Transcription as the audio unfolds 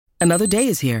Another day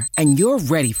is here, and you're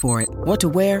ready for it. What to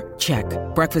wear? Check.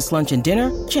 Breakfast, lunch, and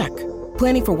dinner? Check.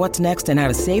 Planning for what's next and how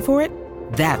to save for it?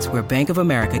 That's where Bank of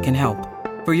America can help.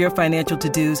 For your financial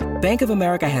to-dos, Bank of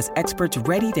America has experts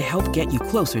ready to help get you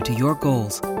closer to your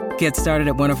goals. Get started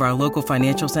at one of our local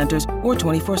financial centers or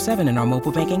 24/7 in our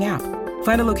mobile banking app.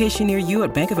 Find a location near you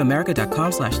at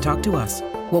bankofamerica.com/talktous.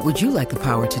 What would you like the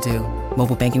power to do?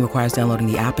 Mobile banking requires downloading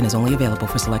the app and is only available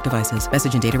for select devices.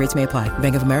 Message and data rates may apply.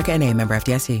 Bank of America N.A., member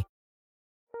FDIC.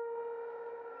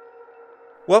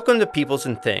 Welcome to Peoples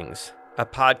and Things, a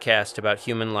podcast about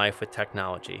human life with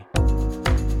technology.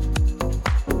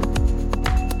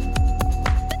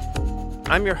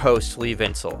 I'm your host, Lee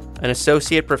Vinsel, an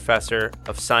associate professor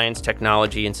of science,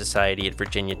 technology, and society at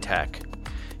Virginia Tech.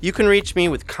 You can reach me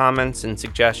with comments and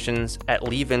suggestions at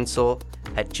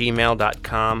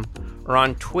leevinsel@gmail.com or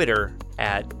on Twitter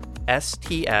at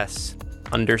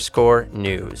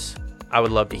STS_news. I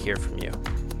would love to hear from you.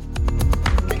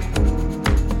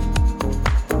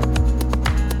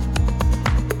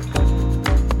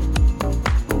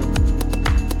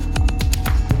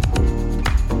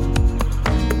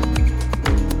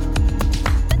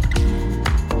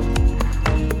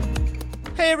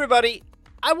 Hey everybody,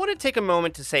 I want to take a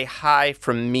moment to say hi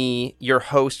from me, your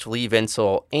host Lee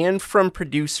Vinsel, and from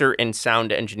producer and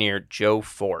sound engineer Joe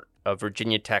Fort of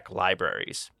Virginia Tech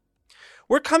Libraries.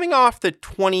 We're coming off the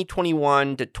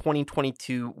 2021 to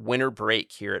 2022 winter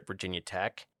break here at Virginia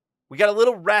Tech. We got a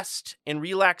little rest and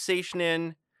relaxation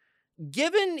in.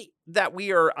 Given that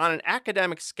we are on an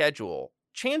academic schedule,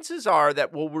 chances are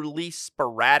that we'll release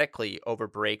sporadically over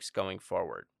breaks going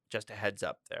forward. Just a heads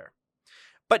up there.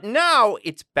 But now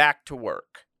it's back to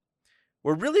work.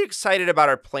 We're really excited about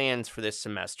our plans for this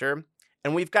semester,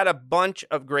 and we've got a bunch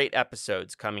of great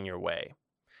episodes coming your way.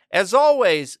 As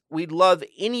always, we'd love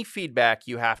any feedback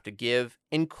you have to give,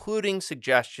 including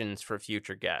suggestions for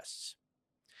future guests.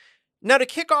 Now, to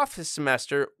kick off this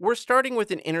semester, we're starting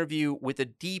with an interview with a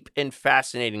deep and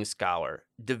fascinating scholar,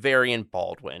 Davarian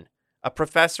Baldwin, a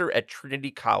professor at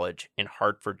Trinity College in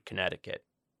Hartford, Connecticut.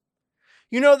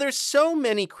 You know, there's so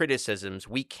many criticisms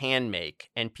we can make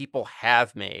and people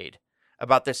have made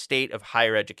about the state of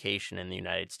higher education in the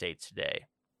United States today.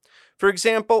 For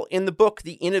example, in the book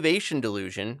The Innovation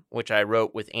Delusion, which I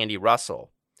wrote with Andy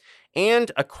Russell,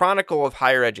 and a Chronicle of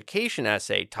Higher Education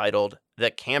essay titled The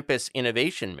Campus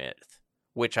Innovation Myth,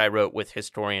 which I wrote with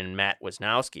historian Matt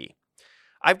Wisnowski,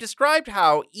 I've described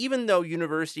how even though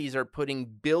universities are putting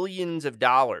billions of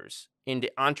dollars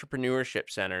into entrepreneurship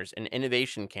centers and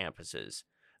innovation campuses,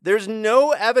 there's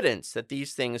no evidence that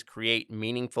these things create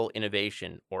meaningful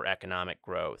innovation or economic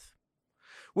growth.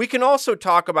 We can also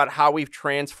talk about how we've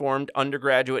transformed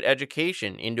undergraduate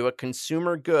education into a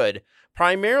consumer good,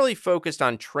 primarily focused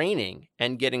on training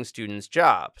and getting students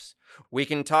jobs. We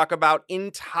can talk about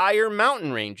entire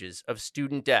mountain ranges of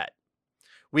student debt.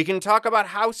 We can talk about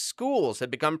how schools have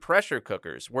become pressure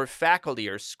cookers where faculty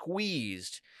are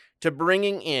squeezed to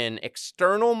bringing in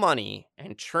external money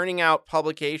and churning out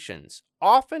publications,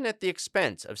 often at the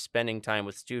expense of spending time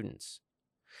with students.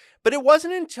 But it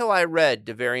wasn't until I read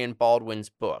Davarian Baldwin's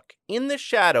book, In the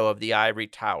Shadow of the Ivory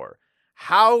Tower,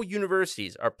 How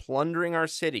Universities Are Plundering Our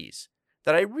Cities,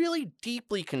 that I really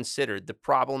deeply considered the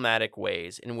problematic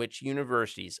ways in which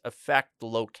universities affect the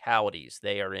localities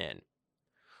they are in.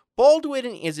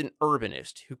 Baldwin is an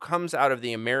urbanist who comes out of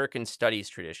the American studies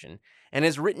tradition and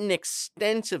has written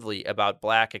extensively about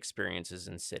Black experiences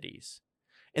in cities.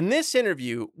 In this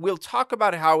interview, we'll talk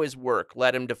about how his work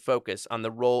led him to focus on the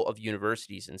role of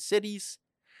universities in cities,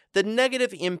 the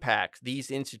negative impact these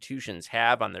institutions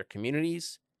have on their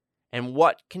communities, and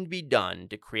what can be done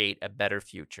to create a better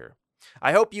future.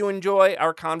 I hope you enjoy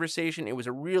our conversation. It was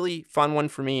a really fun one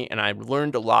for me, and I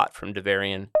learned a lot from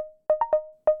Davarian.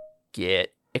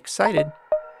 Get excited.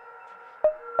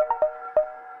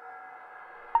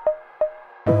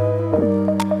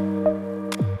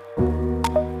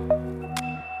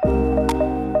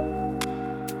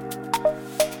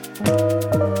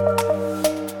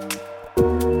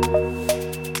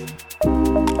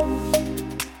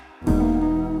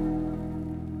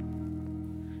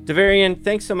 Davarian,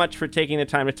 thanks so much for taking the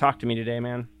time to talk to me today,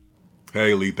 man.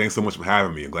 Hey, Lee, thanks so much for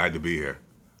having me. I'm glad to be here.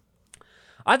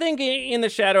 I think In the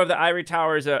Shadow of the Ivory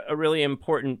Tower is a really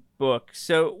important book.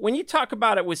 So when you talk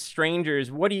about it with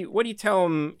strangers, what do you tell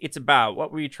them it's about?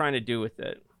 What were you trying to do with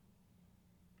it?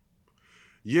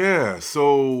 Yeah,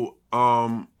 so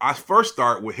I first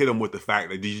start with hit them with the fact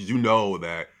that did you know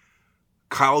that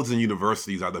colleges and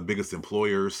universities are the biggest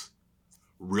employers,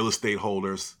 real estate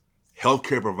holders,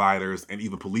 healthcare providers, and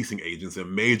even policing agents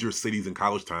in major cities and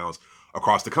college towns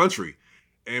across the country.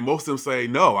 And most of them say,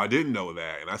 no, I didn't know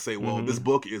that. And I say, well, this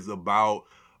book is about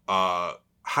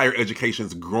higher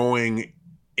education's growing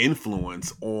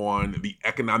influence on the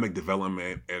economic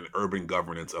development and urban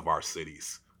governance of our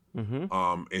cities.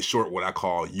 In short, what I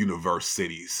call universe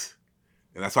cities.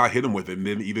 And that's how I hit them with it. And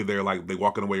then either they're like, they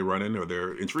walking away running, or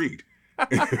they're intrigued. I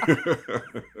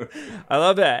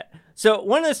love that. So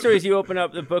one of the stories you open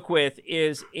up the book with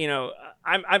is,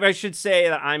 I should say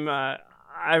that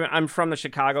I'm from the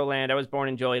Chicagoland. I was born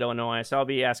in Joliet, Illinois, so I'll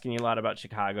be asking you a lot about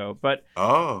Chicago. But you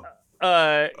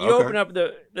open up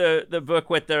the book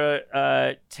with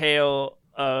the tale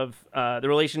of the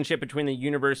relationship between the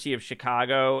University of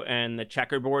Chicago and the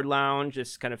Checkerboard Lounge,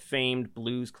 this kind of famed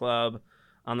blues club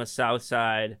on the South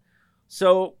Side.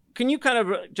 So can you kind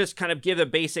of give a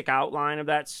basic outline of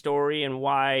that story and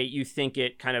why you think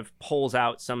it kind of pulls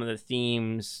out some of the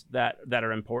themes that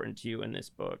are important to you in this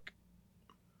book?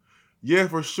 Yeah,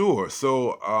 for sure.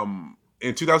 So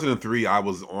in 2003, I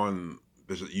was on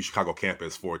the Chicago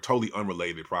campus for a totally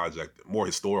unrelated project, more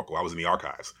historical. I was in the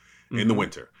archives in the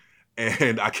winter.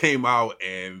 And I came out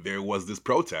and there was this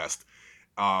protest.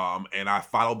 And I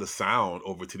followed the sound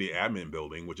over to the admin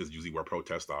building, which is usually where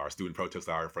protests are. Student protests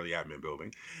are in front of the admin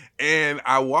building. And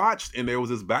I watched, and there was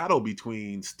this battle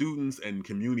between students and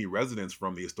community residents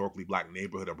from the historically Black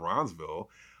neighborhood of Bronzeville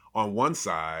on one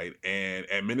side and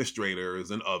administrators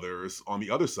and others on the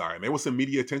other side. And there was some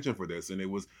media attention for this. And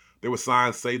there were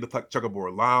signs, Save the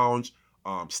Checkerboard Lounge,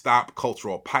 Stop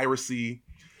Cultural Piracy.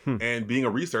 And being a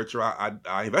researcher,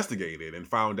 I investigated and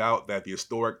found out that the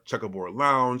historic Checkerboard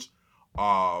Lounge,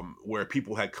 where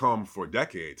people had come for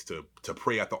decades to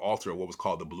pray at the altar of what was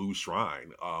called the Blues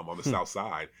Shrine on the South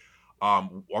Side.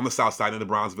 On the South Side in the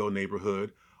Bronzeville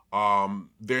neighborhood,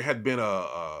 there had been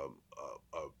a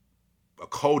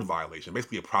code violation,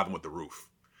 basically a problem with the roof.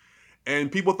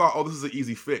 And people thought, oh, this is an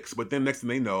easy fix. But then next thing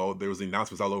they know, there was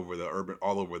announcements all over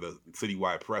the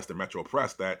citywide press, the metro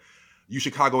press, that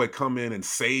UChicago had come in and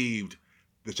saved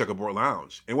the Checkerboard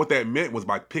Lounge. And what that meant was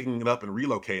by picking it up and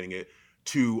relocating it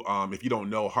to, if you don't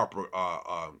know,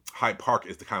 Hyde Park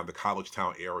is the kind of the college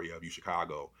town area of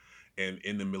UChicago. And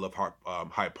in the middle of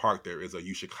Hyde Park, there is a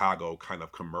UChicago kind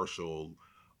of commercial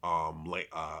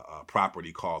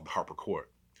property called Harper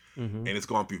Court. And it's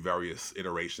gone through various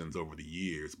iterations over the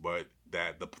years. But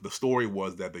that the story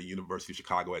was that the University of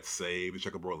Chicago had saved the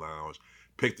Checkerboard Lounge,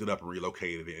 picked it up and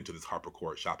relocated it into this Harper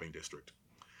Court shopping district.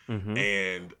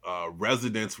 And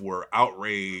residents were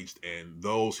outraged, and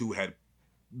those who had,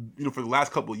 for the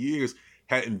last couple of years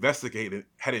had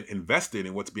invested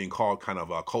in what's being called kind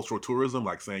of cultural tourism,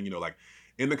 like saying, like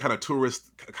in the kind of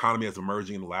tourist economy that's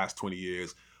emerging in the last 20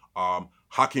 years,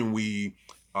 how can we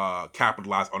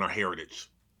capitalize on our heritage?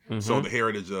 So the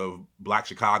heritage of Black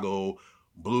Chicago,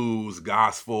 blues,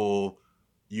 gospel,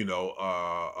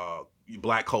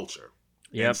 Black culture.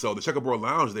 And so the Checkerboard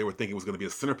Lounge, they were thinking was going to be a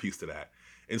centerpiece to that.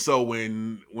 And so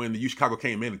when the UChicago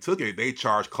came in and took it, they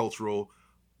charged cultural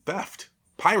theft,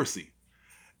 piracy.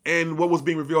 And what was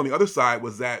being revealed on the other side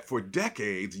was that for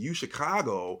decades,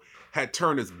 UChicago had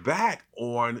turned its back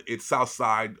on its South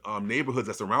Side neighborhoods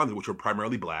that surrounded it, which were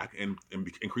primarily Black and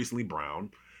increasingly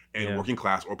brown and working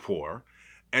class or poor.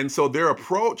 And so their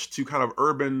approach to kind of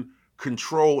urban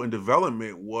control and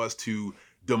development was to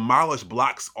demolish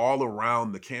blocks all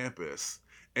around the campus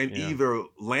and either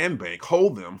land bank,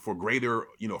 hold them for greater,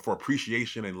 for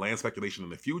appreciation and land speculation in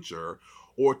the future,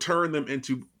 or turn them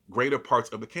into greater parts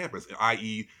of the campus,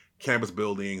 i.e. campus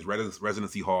buildings,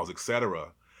 residency halls,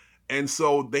 etc. And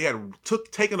so they had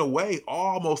taken away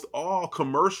almost all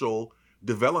commercial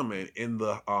development in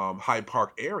the Hyde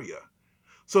Park area.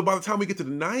 So by the time we get to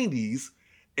the 90s,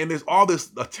 and there's all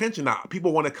this attention now,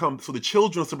 people want to come, so the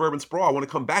children of suburban sprawl want to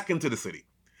come back into the city.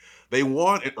 They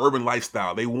want an urban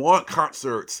lifestyle. They want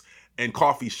concerts and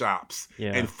coffee shops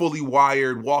and fully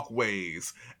wired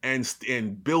walkways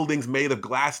and buildings made of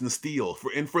glass and steel.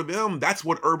 For them, that's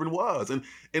what urban was.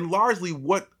 And largely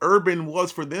what urban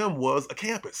was for them was a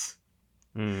campus.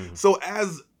 So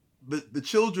as the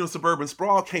children of suburban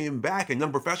sprawl came back and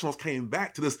young professionals came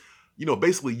back to this,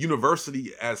 basically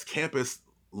university as campus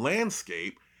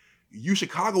landscape,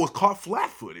 UChicago was caught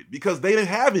flat-footed because they didn't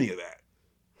have any of that.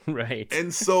 Right.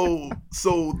 And so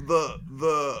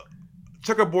the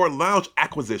Checkerboard Lounge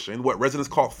acquisition, what residents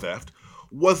call theft,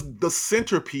 was the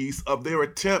centerpiece of their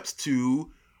attempts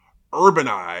to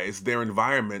urbanize their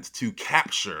environments to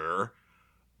capture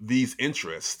these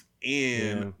interests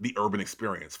in the urban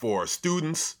experience for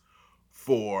students,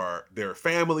 for their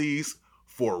families,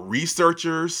 for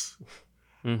researchers,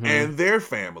 and their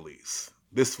families.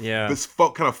 This kind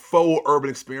of faux urban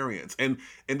experience. And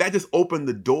that just opened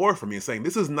the door for me and saying,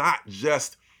 this is not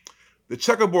just The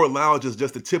Checkerboard Lounge is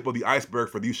just the tip of the iceberg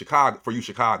for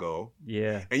Chicago.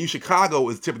 Yeah. And Chicago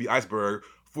is the tip of the iceberg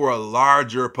for a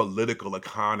larger political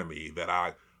economy that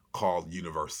I call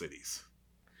universities.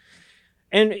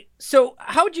 And so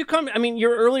how did you come? I mean,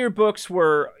 your earlier books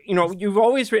were, you've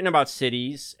always written about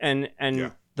cities and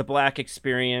the Black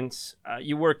experience.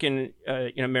 You work in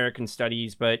American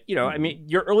studies, but, I mean,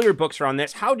 your earlier books are on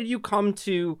this. How did you come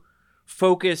to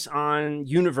focus on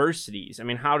universities? I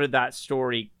mean, how did that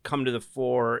story come to the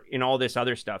fore in all this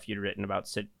other stuff you'd written about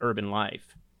urban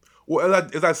life? Well,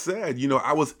 as I said,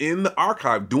 I was in the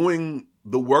archive doing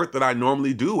the work that I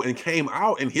normally do and came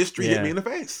out and history hit me in the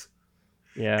face.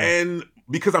 Yeah. And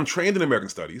because I'm trained in American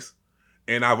studies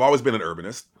and I've always been an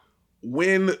urbanist,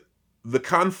 when the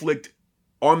conflict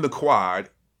on the Quad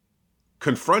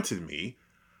confronted me,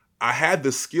 I had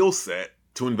the skill set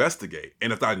to investigate.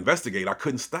 And if I investigate, I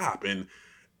couldn't stop. And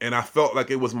I felt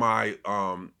like it was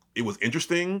it was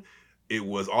interesting. It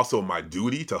was also my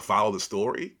duty to follow the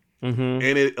story. Mm-hmm.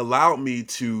 And it allowed me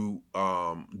to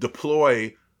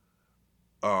deploy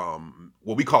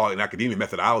what we call it in academia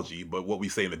methodology, but what we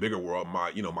say in the bigger world,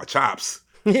 my chops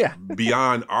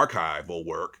beyond archival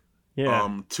work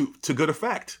to good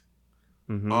effect.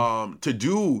 Mm-hmm. To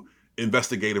do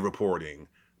investigative reporting,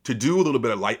 to do a little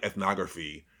bit of light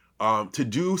ethnography, to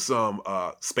do some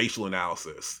spatial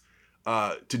analysis,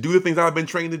 to do the things I've been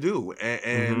trained to do.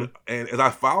 And as I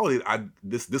followed it,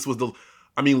 this was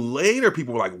later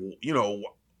people were like,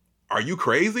 are you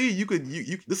crazy? You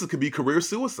this could be career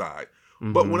suicide.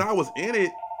 Mm-hmm. But when I was in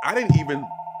it, I didn't even,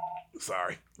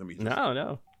 sorry, let me just,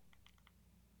 No.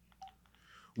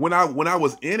 When I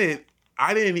was in it,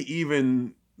 I didn't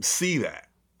even see that.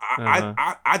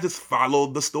 I just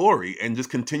followed the story and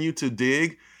just continued to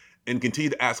dig and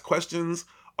continue to ask questions.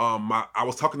 I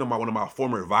was talking to one of my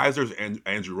former advisors,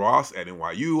 Andrew Ross at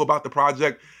NYU, about the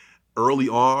project early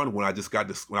on when I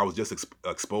was just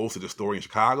exposed to the story in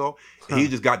Chicago. And he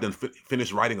just got done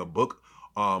finished writing a book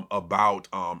about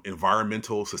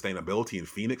environmental sustainability in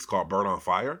Phoenix called Bird on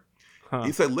Fire.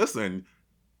 He said, listen,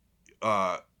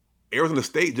 Arizona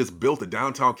State just built a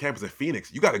downtown campus in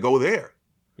Phoenix. You got to go there.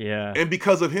 Yeah. And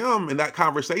because of him and that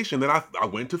conversation, then I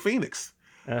went to Phoenix.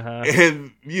 Uh-huh.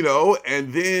 And,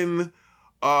 and then,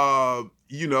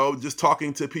 just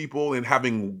talking to people and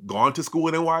having gone to school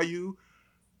at NYU,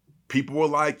 people were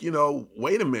like,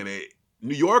 wait a minute,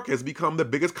 New York has become the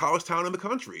biggest college town in the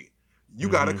country. You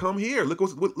got to come here. Look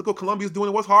what Columbia's doing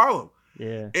in West Harlem.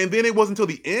 Yeah. And then it wasn't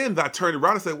until the end that I turned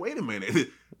around and said, wait a minute,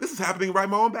 this is happening right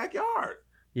in my own backyard.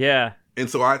 Yeah. And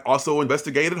so I also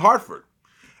investigated Hartford.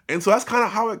 And so that's kind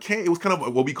of how it came. It was kind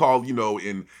of what we call,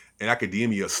 in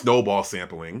academia, snowball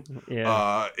sampling.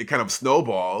 Yeah. It kind of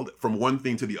snowballed from one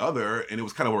thing to the other, and it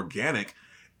was kind of organic.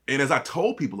 And as I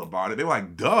told people about it, they were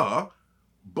like, duh,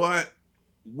 but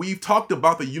we've talked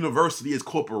about the university as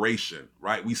corporation,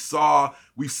 right? We've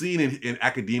seen in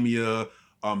academia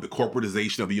the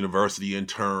corporatization of the university in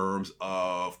terms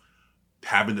of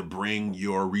having to bring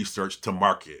your research to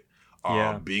market,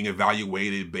 being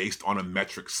evaluated based on a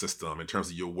metric system in terms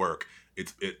of your work.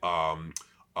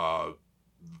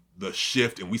 The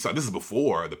shift, and we saw this is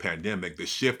before the pandemic, the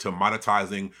shift to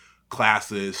monetizing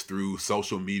classes through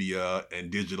social media and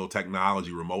digital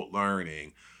technology, remote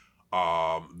learning,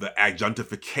 the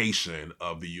adjunctification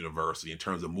of the university in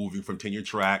terms of moving from tenure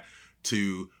track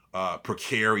to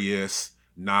precarious,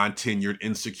 non-tenured,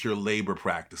 insecure labor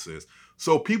practices.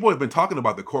 So people have been talking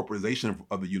about the corporatization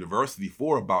of the university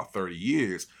for about 30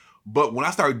 years. But when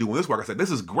I started doing this work, I said,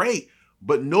 this is great,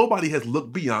 but nobody has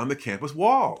looked beyond the campus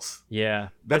walls. Yeah.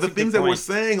 That the things that we're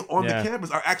saying on the campus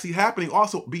are actually happening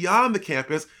also beyond the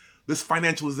campus. This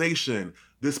financialization,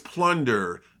 this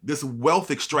plunder, this wealth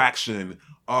extraction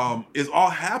is all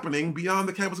happening beyond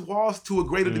the campus walls to a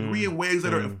greater degree in ways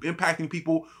that are impacting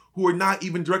people who are not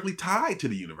even directly tied to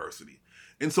the university.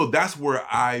 And so that's where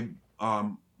I,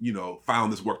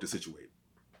 found this work to situate.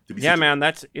 Man,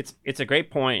 it's a great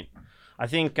point. I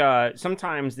think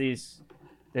sometimes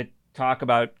that talk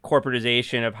about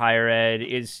corporatization of higher ed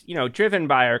is, driven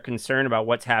by our concern about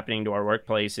what's happening to our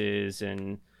workplaces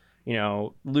and,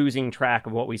 losing track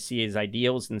of what we see as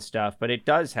ideals and stuff. But it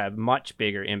does have much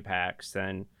bigger impacts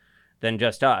than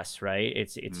just us, right?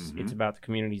 It's about the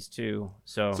communities too.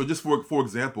 So just for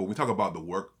example, we talk about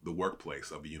the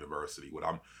workplace of the university,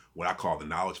 what I call the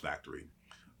knowledge factory,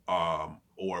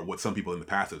 or what some people in the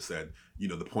past have said,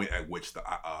 the point at which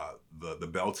the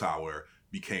bell tower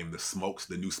became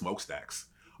the new smokestacks.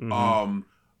 When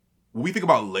we think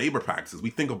about labor practices, we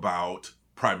think about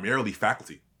primarily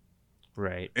faculty.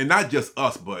 Right. And not just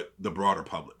us, but the broader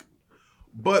public.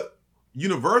 But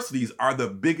universities are the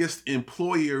biggest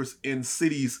employers in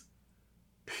cities,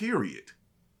 period.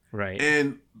 Right.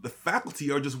 And the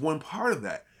faculty are just one part of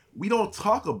that. We don't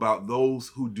talk about those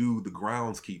who do the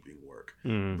groundskeeping work,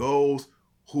 those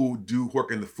who do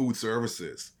work in the food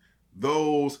services,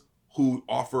 those who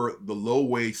offer the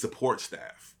low-wage support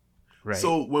staff. Right.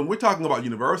 So when we're talking about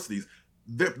universities,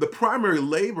 the primary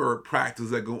labor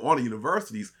practices that go on at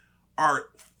universities are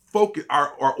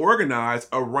organized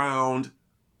around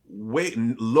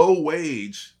low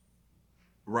wage,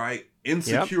 right,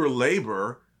 insecure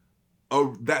labor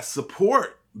that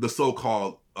support the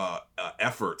so-called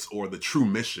efforts or the true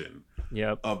mission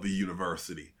of the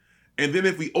university. And then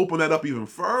if we open that up even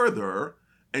further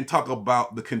and talk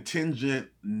about the contingent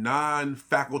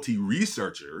non-faculty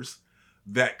researchers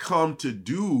that come to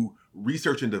do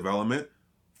research and development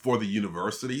for the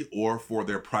university or for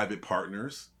their private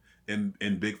partners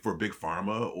for big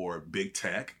pharma or big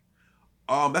tech,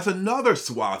 that's another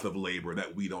swath of labor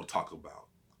that we don't talk about.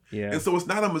 Yeah. And so it's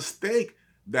not a mistake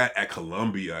that at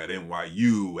Columbia, at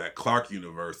NYU, at Clark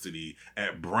University,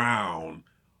 at Brown,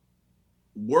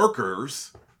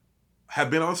 workers have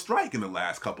been on strike in the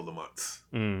last couple of months.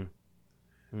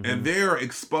 Mm-hmm. And they're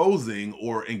exposing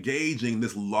or engaging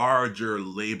this larger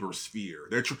labor sphere.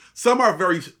 Some are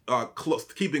very close,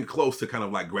 keeping close to kind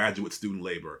of like graduate student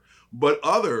labor. But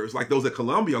others, like those at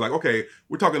Columbia, are like, okay,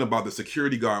 we're talking about the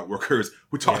security guard workers.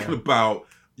 We're talking about,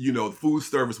 food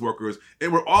service workers.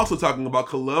 And we're also talking about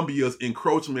Columbia's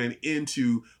encroachment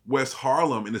into West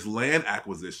Harlem and its land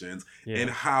acquisitions and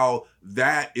how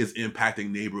that is impacting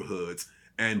neighborhoods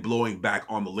and blowing back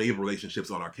on the labor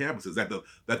relationships on our campuses.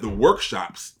 That the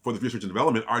workshops for the research and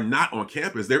development are not on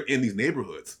campus; they're in these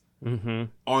neighborhoods, in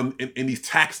these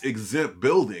tax exempt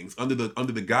buildings under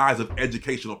the guise of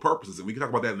educational purposes. And we can talk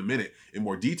about that in a minute in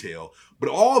more detail. But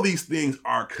all these things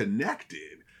are connected.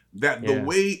 That the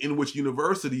way in which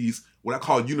universities, what I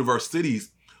call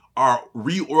universities, are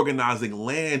reorganizing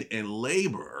land and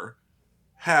labor,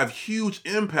 have huge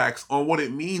impacts on what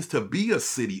it means to be a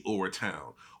city or a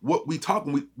town. What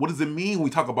does it mean when we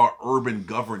talk about urban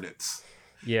governance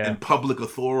and public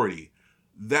authority?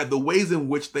 That the ways in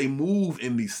which they move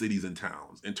in these cities and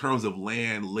towns in terms of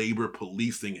land, labor,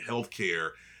 policing, healthcare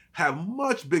have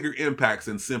much bigger impacts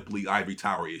than simply ivory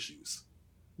tower issues.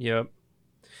 Yep.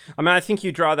 I mean, I think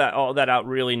you draw all that out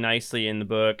really nicely in the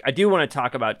book. I do want to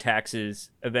talk about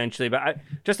taxes eventually, but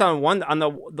just on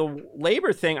the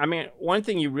labor thing, I mean, one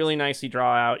thing you really nicely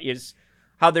draw out is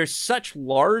how there's such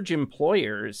large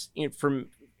employers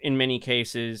in many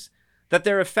cases that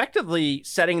they're effectively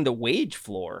setting the wage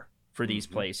floor for these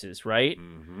places, right?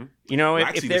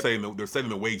 Mm-hmm. They're setting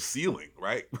the wage ceiling,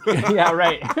 right? Yeah,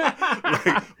 right.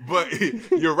 Right. But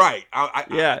you're right.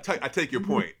 I take your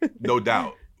point, no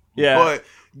doubt. Yeah.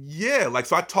 But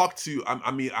so I talked to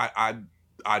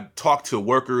I talked to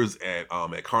workers at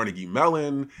Carnegie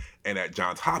Mellon and at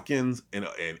Johns Hopkins and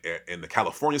the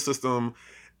California system.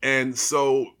 And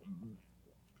so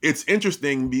it's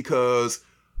interesting because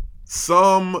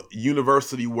some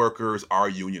university workers are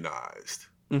unionized.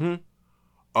 Mm-hmm.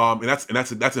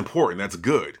 And that's important. That's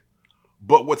good.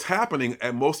 But what's happening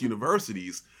at most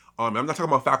universities, I'm not talking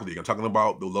about faculty, I'm talking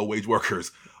about the low wage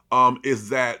workers, is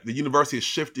that the university is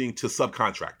shifting to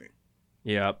subcontracting.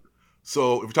 Yep.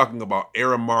 So if we're talking about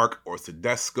Aramark or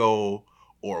Sodexo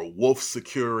or Wolf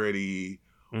Security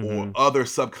or other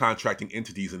subcontracting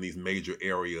entities in these major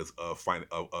areas of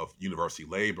university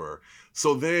labor.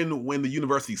 So then when the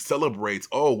university celebrates,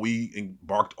 we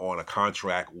embarked on a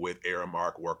contract with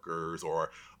Aramark workers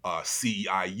or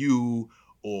CEIU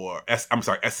or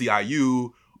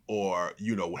SEIU or,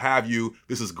 what have you,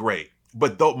 this is great.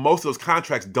 But most of those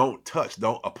contracts don't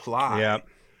apply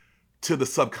to the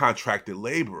subcontracted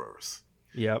laborers.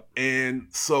 Yep. And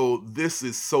so this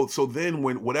is so then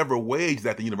when whatever wage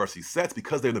that the university sets,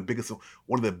 because they're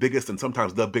one of the biggest and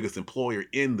sometimes the biggest employer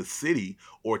in the city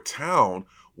or town,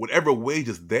 whatever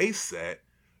wages they set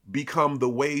become the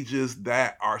wages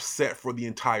that are set for the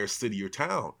entire city or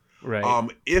town. Right.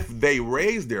 If they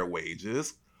raise their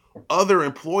wages, other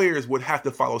employers would have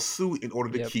to follow suit in order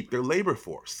to keep their labor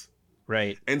force.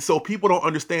 Right. And so people don't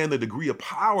understand the degree of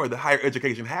power that higher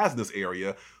education has in this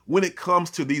area when it comes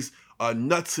to these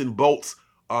nuts and bolts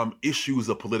issues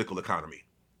of political economy.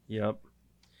 Yep.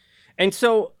 And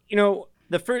so, one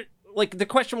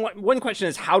question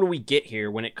is, how do we get here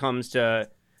when it comes to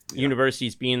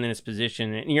universities being in this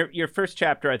position? And your first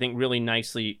chapter, I think, really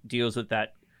nicely deals with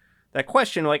that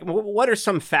question. Like, what are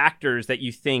some factors that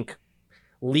you think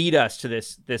lead us to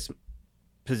this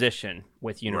position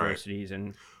with universities? Right.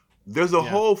 And there's a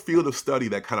whole field of study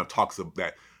that kind of talks about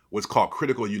that, what's called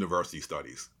critical university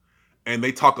studies. And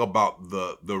they talk about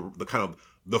the kind of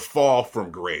the fall from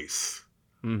grace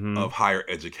of higher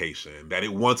education, that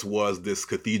it once was this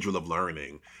cathedral of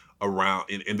learning around.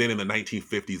 And then in the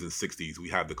 1950s and 60s, we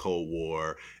have the Cold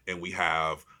War, and we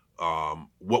have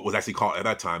what was actually called at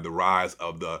that time the rise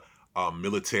of the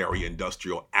military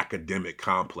industrial academic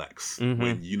complex,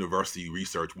 when university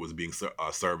research was being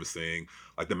servicing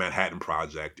like the Manhattan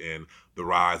Project, and the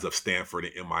rise of Stanford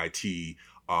and MIT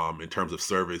in terms of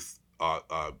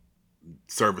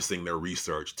servicing their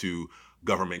research to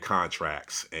government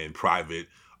contracts and private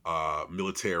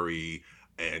military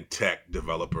and tech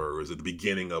developers at the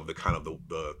beginning of the kind of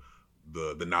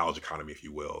the knowledge economy, if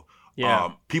you will.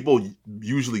 People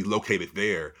usually located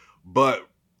there, but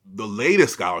the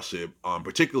latest scholarship,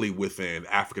 particularly within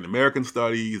African American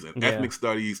studies and ethnic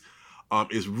studies,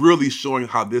 is really showing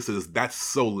how that's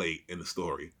so late in the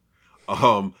story.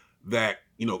 That,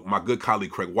 my good colleague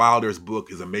Craig Wilder's book,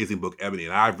 his amazing book, Ebony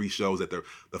and Ivory, shows that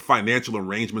the financial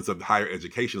arrangements of higher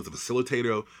education as a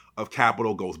facilitator of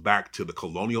capital goes back to the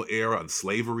colonial era and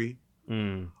slavery.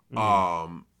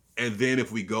 And then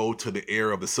if we go to the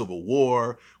era of the Civil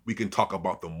War, we can talk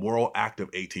about the Morrill Act of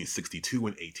 1862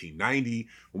 and 1890,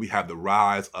 when we have the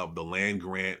rise of the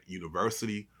land-grant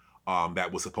university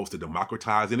that was supposed to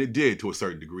democratize, and it did to a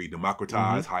certain degree,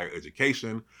 democratize higher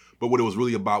education. But what it was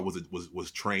really about was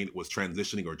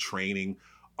transitioning or training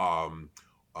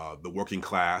the working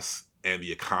class and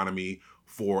the economy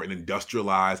for an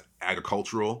industrialized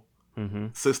agricultural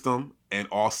system, and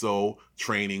also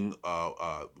training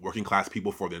working class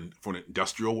people for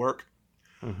industrial work.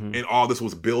 And all this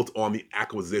was built on the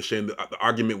acquisition. The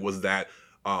argument was that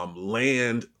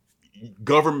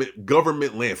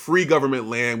government land, free government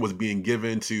land, was being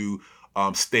given to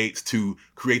states to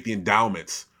create the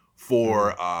endowments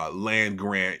for land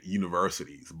grant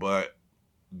universities. But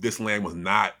this land was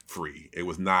not free. It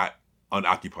was not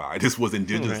unoccupied. This was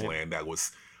indigenous land that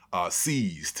was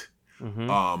seized,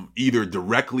 either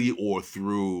directly or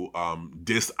through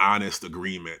dishonest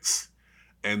agreements.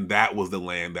 And that was the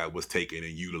land that was taken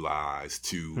and utilized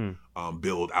to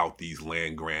build out these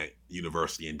land grant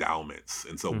university endowments.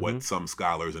 And so what some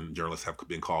scholars and journalists have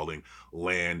been calling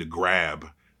land grab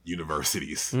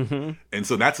universities. And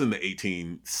so that's in the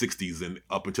 1860s and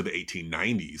up into the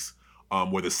 1890s,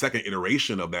 where the second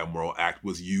iteration of that Morrill Act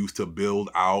was used to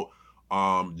build out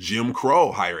Jim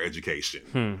Crow higher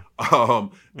education.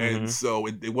 And so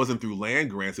it wasn't through land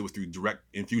grants, it was through direct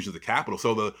infusions of capital.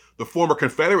 So the former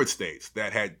Confederate states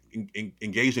that had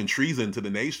engaged in treason to the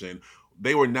nation,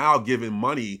 they were now given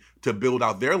money to build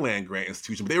out their land grant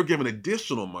institution, but they were given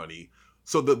additional money.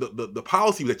 So the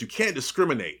policy was that you can't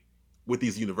discriminate with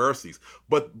these universities.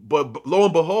 But lo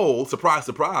and behold, surprise,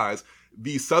 surprise,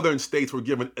 these southern states were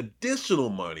given additional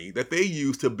money that they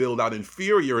used to build out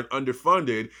inferior and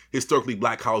underfunded historically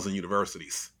black colleges and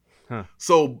universities.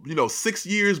 So, 6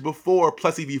 years before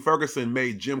Plessy v. Ferguson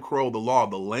made Jim Crow the law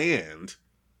of the land,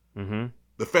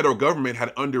 the federal government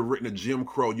had underwritten a Jim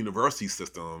Crow university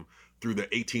system through the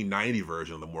 1890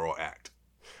 version of the Morrill Act.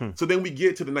 So then we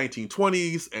get to the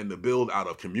 1920s and the build out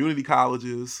of community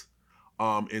colleges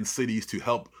in cities to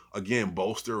help, again,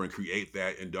 bolster and create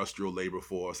that industrial labor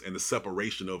force, and the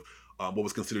separation of what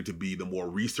was considered to be the more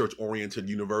research-oriented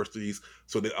universities.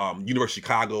 So that University of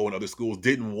Chicago and other schools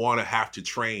didn't want to have to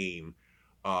train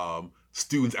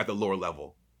students at the lower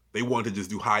level. They wanted to just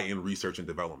do high-end research and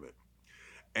development.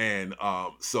 And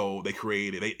so they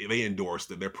created, they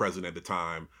endorsed, their president at the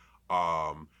time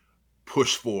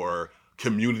pushed for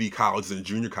community colleges and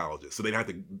junior colleges, so they didn't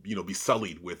have to, be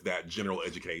sullied with that general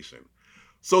education.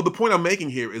 So the point I'm making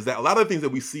here is that a lot of the things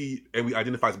that we see and we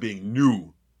identify as being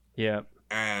new,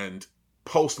 and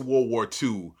post-World War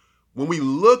II, when we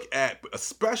look at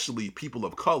especially people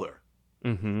of color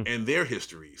and their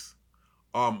histories,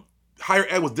 higher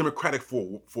ed was democratic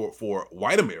for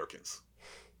white Americans,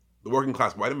 the working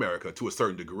class white America, to a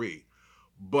certain degree,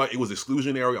 but it was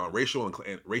exclusionary on racial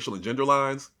and gender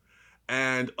lines,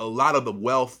 and a lot of the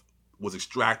wealth was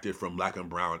extracted from Black and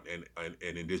brown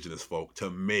and indigenous folk to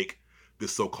make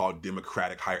this so-called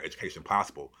democratic higher education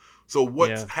possible. So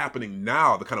what's happening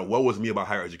now, the kind of woe is me about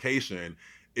higher education,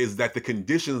 is that the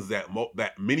conditions that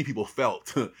many people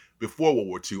felt before World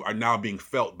War II are now being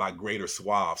felt by greater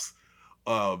swaths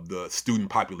of the student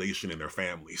population and their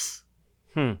families,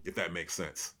 if that makes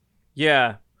sense.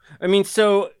 Yeah. I mean,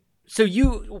 so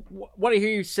what I hear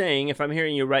you saying, if I'm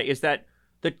hearing you right, is that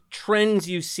the trends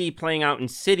you see playing out in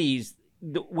cities,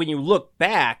 when you look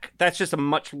back, that's just a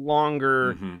much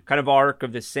longer kind of arc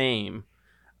of the same.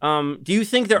 Do you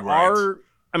think there are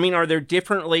there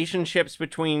different relationships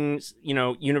between,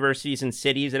 universities and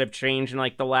cities that have changed in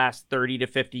like the last 30 to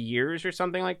 50 years or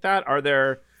something like that? Are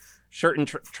there certain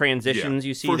transitions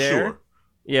you see there? Sure.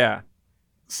 Yeah.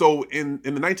 So in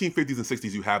the 1950s and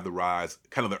 60s, you have the rise,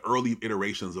 kind of the early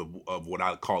iterations of what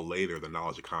I call later the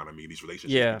knowledge economy, these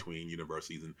relationships between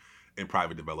universities and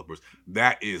private developers.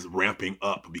 That is ramping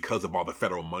up because of all the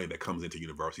federal money that comes into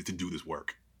universities to do this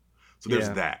work. So there's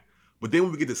that. But then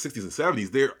when we get to the 60s and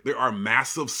 70s, there are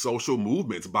massive social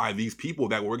movements by these people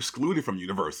that were excluded from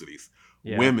universities.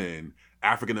 Yeah. Women,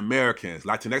 African Americans,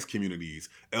 Latinx communities,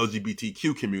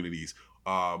 LGBTQ communities,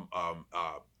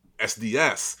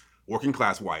 SDS, working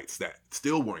class whites that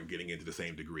still weren't getting into the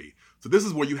same degree. So this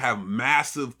is where you have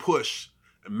massive push,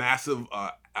 massive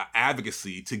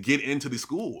advocacy to get into the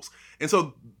schools. And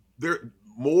so there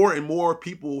more and more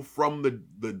people from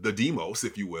the demos,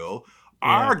 if you will,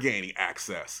 are gaining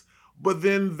access. But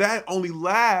then that only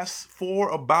lasts for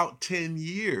about 10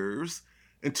 years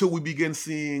until we begin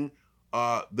seeing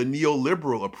the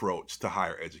neoliberal approach to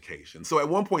higher education. So at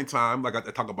one point in time, like I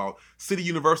talk about city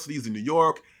universities in New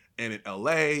York and in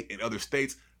LA and other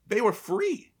states, they were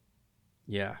free.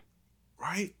 Yeah.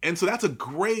 Right? And so that's a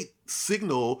great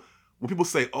signal when people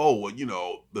say, oh, well,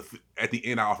 at the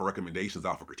end I offer recommendations,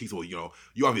 I offer critiques. Well,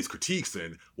 you have these critiques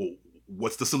and, well,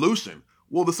 what's the solution?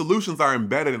 Well, the solutions are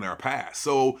embedded in our past.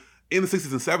 So in the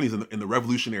 60s and 70s, in the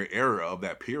revolutionary era of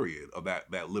that period, of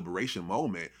that liberation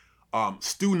moment,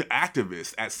 student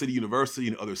activists at City University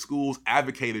and other schools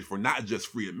advocated for not just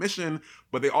free admission,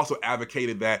 but they also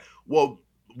advocated that,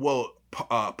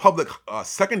 public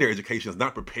secondary education has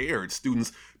not prepared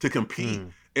students to compete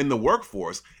in the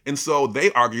workforce. And so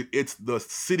they argued it's the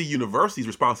city university's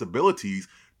responsibilities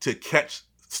to catch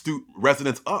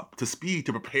residents up to speed,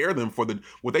 to prepare them for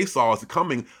what they saw as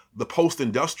becoming the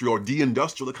post-industrial or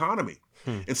de-industrial economy.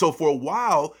 And so for a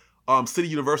while, city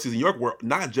universities in New York were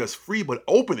not just free, but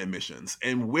open admissions,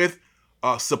 and with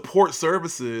support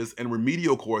services and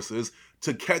remedial courses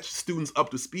to catch students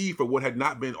up to speed for what had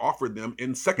not been offered them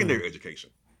in secondary education.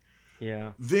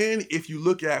 Yeah. Then if you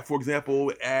look at, for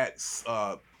example, at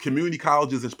community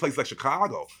colleges in places like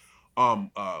Chicago,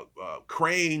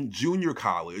 Crane Junior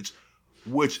College,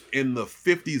 which in the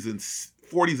 40s and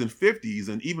 50s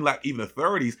and even the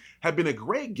 30s had been a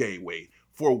great gateway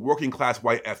for working class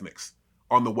white ethnics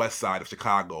on the west side of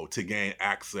Chicago to gain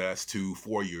access to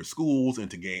four-year schools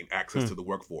and to gain access to the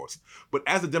workforce. But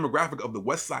as the demographic of the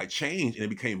west side changed and it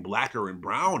became blacker and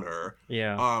browner,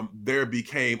 there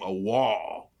became a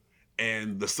wall,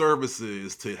 and the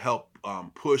services to help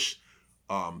push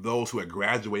those who had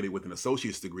graduated with an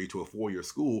associate's degree to a four-year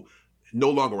school no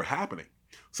longer were happening.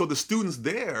 So the students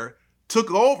there took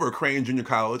over Crane Junior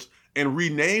College and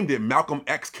renamed it Malcolm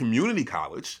X Community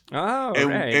College. Oh,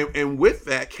 and with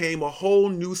that came a whole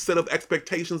new set of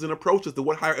expectations and approaches to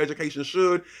what higher education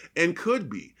should and could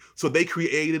be. So they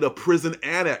created a prison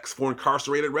annex for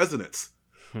incarcerated residents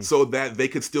so that they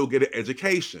could still get an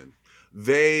education.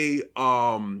 They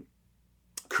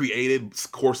created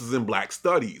courses in Black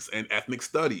studies and ethnic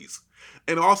studies.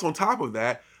 And also on top of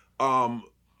that,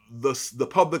 the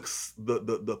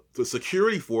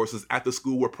security forces at the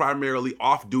school were primarily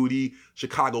off-duty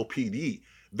Chicago PD.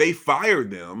 They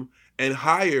fired them and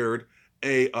hired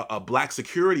a Black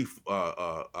security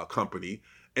company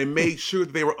and made sure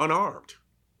that they were unarmed.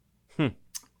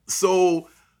 So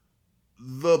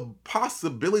the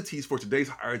possibilities for today's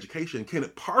higher education can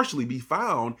partially be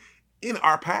found in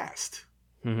our past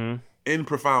in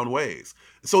profound ways.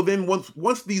 So then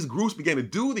once these groups began to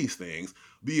do these things,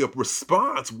 the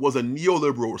response was a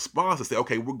neoliberal response to say,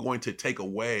 okay, we're going to take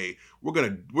away, we're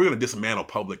going to dismantle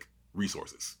public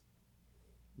resources.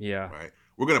 Yeah. Right.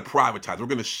 We're going to privatize. We're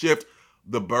going to shift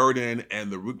the burden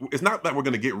and it's not that we're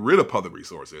going to get rid of public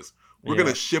resources. We're going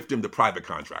to shift them to private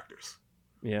contractors.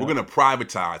 Yeah. We're going to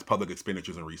privatize public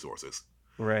expenditures and resources.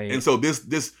 Right. And so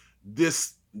this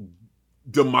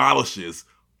demolishes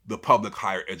the public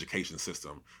higher education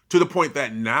system to the point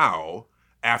that now,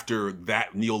 after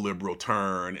that neoliberal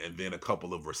turn and then a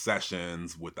couple of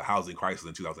recessions with the housing crisis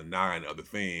in 2009 and other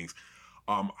things,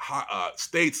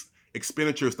 states'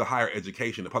 expenditures to higher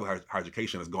education, the public higher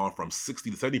education, has gone from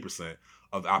 60 to 70%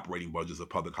 of the operating budgets of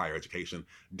public higher education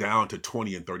down to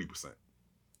 20 and 30%.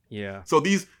 Yeah. So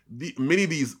many of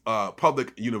these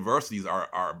public universities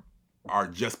are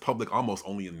just public almost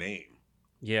only in name.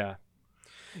 Yeah.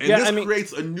 And this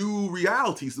creates a new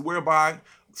reality whereby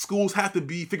schools have to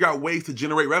figure out ways to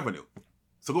generate revenue.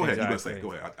 So go ahead. You're gonna say.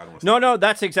 Go ahead. I don't want to. No,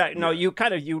 that's exactly. No,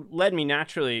 you led me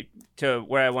naturally to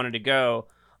where I wanted to go.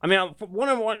 I mean,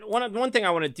 one thing I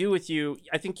want to do with you,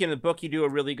 I think in the book you do a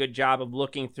really good job of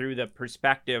looking through the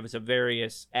perspectives of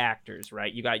various actors,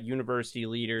 right? You got university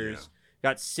leaders, you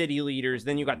got city leaders,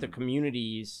 then you got the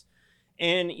communities.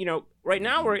 And, right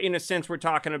now we're, in a sense, we're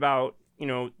talking about,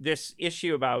 this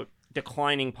issue about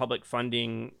declining public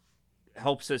funding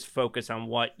helps us focus on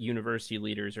what university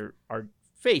leaders are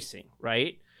facing,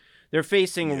 right? They're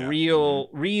facing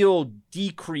real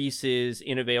decreases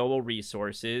in available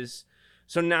resources.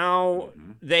 So now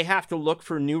they have to look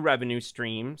for new revenue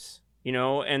streams,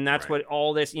 and that's what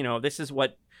all this, this is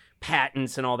what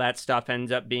patents and all that stuff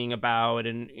ends up being about,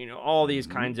 and all these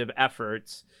kinds of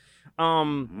efforts.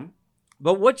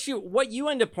 But what you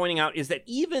end up pointing out is that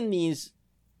even these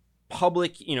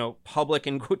public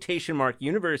in quotation mark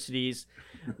universities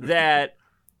that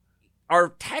are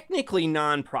technically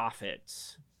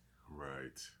nonprofits,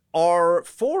 right, are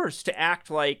forced to act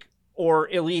like, or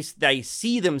at least they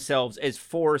see themselves as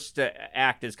forced to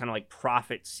act as kind of like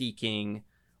profit-seeking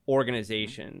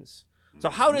organizations. So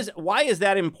why is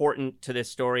that important to this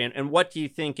story, and what do you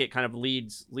think it kind of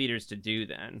leads leaders to do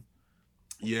then?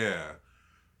 Yeah.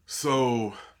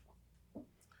 So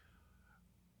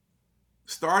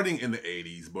starting in the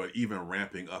 80s, but even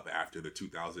ramping up after the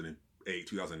 2008,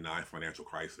 2009 financial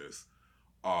crisis,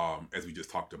 as we just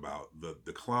talked about, the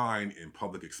decline in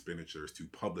public expenditures to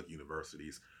public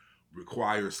universities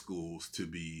requires schools to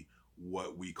be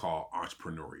what we call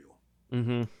entrepreneurial.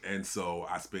 And so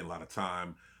I spent a lot of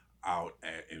time out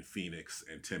in Phoenix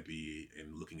and Tempe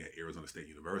and looking at Arizona State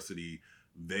University.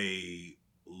 They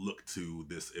look to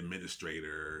this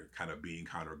administrator, kind of bean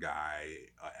counter guy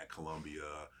at Columbia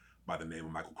by the name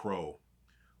of Michael Crow,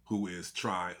 who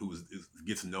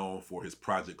gets known for his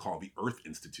project called the Earth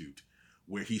Institute,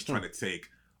 where he's trying to take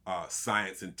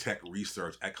science and tech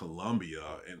research at Columbia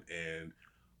and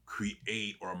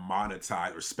create or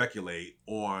monetize or speculate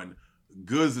on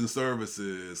goods and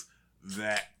services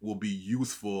that will be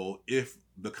useful if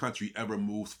the country ever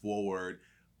moves forward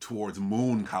towards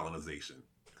moon colonization.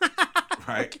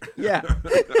 Right? Yeah.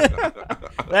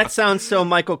 That sounds so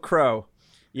Michael Crow.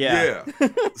 Yeah.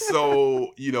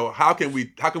 So, how can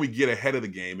we get ahead of the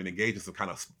game and engage in some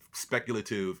kind of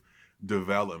speculative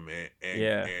development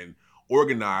and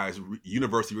organize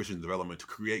university research and development to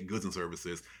create goods and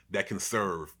services that can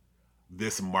serve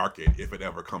this market if it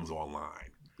ever comes online?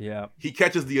 Yeah. He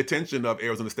catches the attention of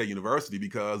Arizona State University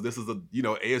because this is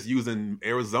ASU's in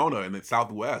Arizona in the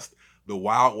Southwest, the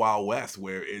wild, wild West,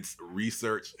 where it's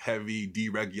research heavy,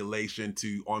 deregulation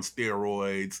on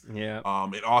steroids. Yeah.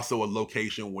 And also a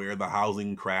location where the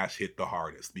housing crash hit the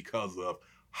hardest because of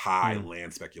high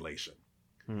land speculation.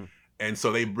 And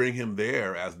so they bring him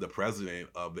there as the president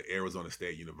of the Arizona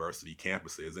State University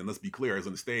campuses. And let's be clear,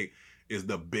 Arizona State is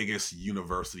the biggest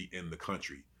university in the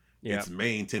country. Yeah. Its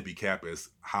main Tempe campus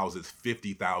houses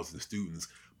 50,000 students,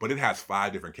 but it has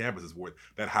 5 different campuses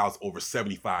that house over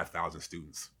 75,000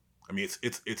 students. I mean,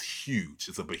 it's huge.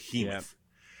 It's a behemoth.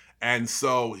 Yeah. And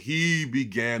so he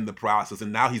began the process,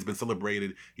 and now he's been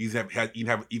celebrated. Even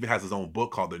has his own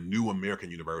book called The New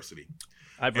American University.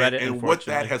 I've read it. And what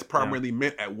that has primarily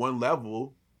meant at one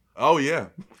level,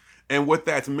 and what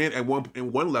that's meant at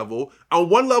one level, on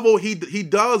one level, he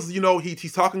does,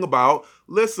 he's talking about,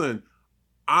 listen,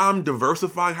 I'm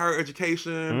diversifying higher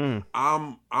education.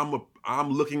 I'm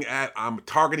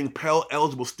targeting Pell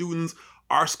eligible students.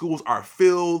 Our schools are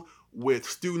filled with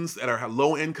students that are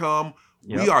low income.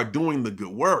 Yep. We are doing the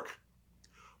good work.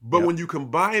 But when you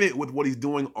combine it with what he's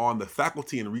doing on the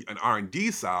faculty and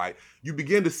R&D side, you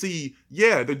begin to see,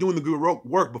 they're doing the good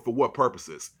work, but for what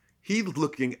purposes? He's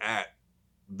looking at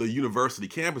the university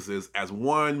campuses as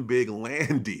one big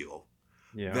land deal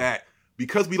that,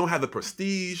 because we don't have the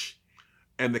prestige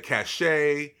and the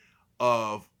cachet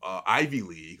of Ivy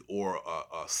League or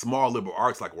a small liberal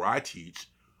arts like where I teach,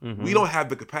 we don't have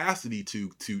the capacity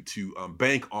to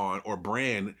bank on or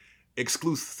brand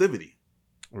exclusivity.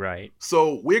 Right.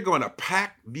 So we're going to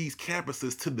pack these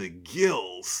campuses to the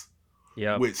gills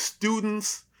with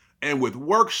students and with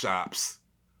workshops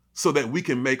so that we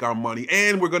can make our money.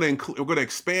 And we're going to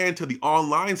expand to the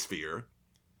online sphere.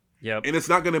 Yep. And it's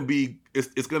not going to be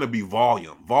it's going to be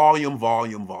volume.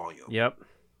 Yep.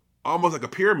 Almost like a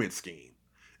pyramid scheme.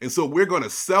 And so we're going to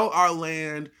sell our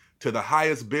land to the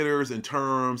highest bidders in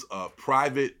terms of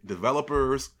private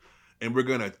developers, and we're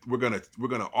going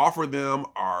to offer them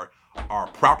our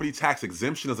property tax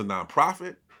exemption as a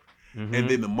nonprofit, and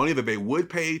then the money that they would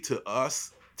pay to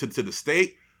us, to the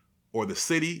state or the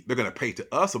city, they're going to pay to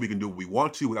us so we can do what we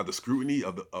want to without the scrutiny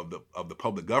of the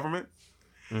public government.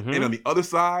 And on the other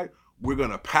side, we're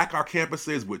going to pack our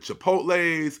campuses with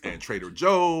Chipotle's and Trader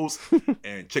Joe's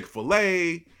and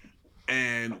Chick-fil-A,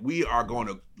 and we are going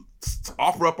to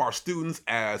offer up our students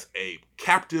as a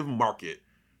captive market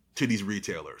to these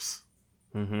retailers.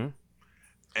 And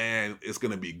it's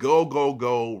going to be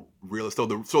go real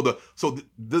estate. So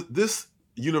this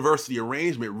university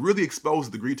arrangement really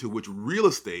exposed the degree to which real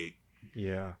estate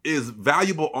is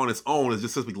valuable on its own as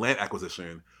just simply land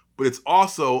acquisition, but it's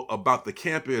also about the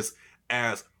campus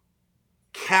as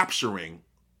capturing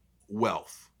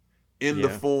wealth in the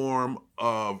form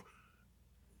of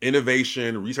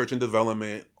innovation, research and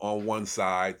development on one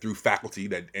side through faculty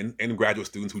and graduate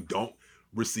students who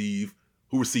receive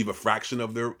a fraction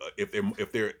of their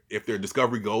if their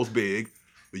discovery goes big,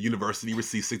 the university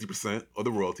receives 60% of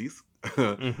the royalties.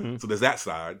 Mm-hmm. So there's that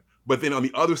side. But then on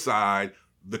the other side,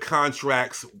 the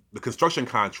construction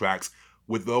contracts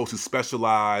with those who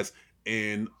specialize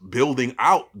in building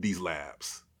out these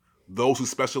labs, those who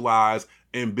specialize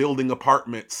in building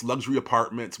luxury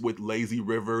apartments with lazy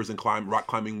rivers and rock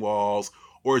climbing walls,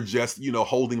 or just,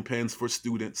 holding pens for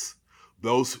students.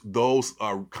 Those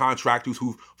contractors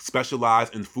who specialize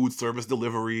in food service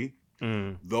delivery,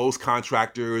 those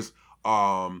contractors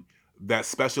that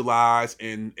specialize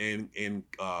in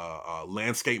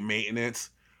landscape maintenance.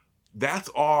 That's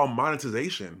all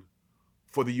monetization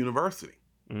for the university.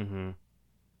 Mm-hmm.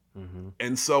 Mm-hmm.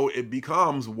 And so it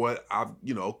becomes what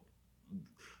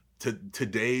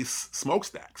today's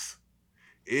smokestacks.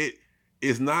 It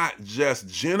is not just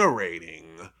generating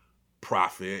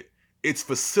profit, it's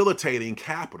facilitating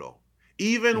capital.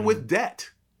 Even with debt,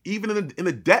 even in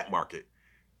the debt market,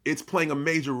 it's playing a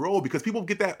major role because people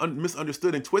get that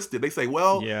misunderstood and twisted. They say,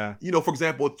 well, for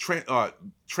example,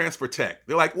 transfer tech.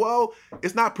 They're like, well,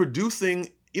 it's not producing,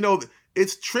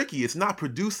 it's tricky. It's not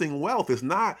producing wealth.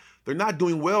 They're not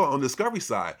doing well on the discovery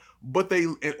side. But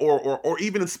or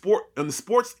even in the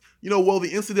sports, well, the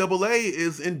NCAA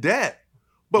is in debt.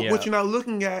 But what you're not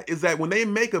looking at is that when they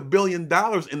make $1 billion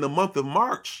in the month of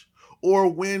March, or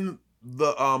when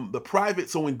the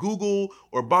private, so when Google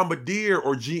or Bombardier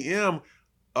or GM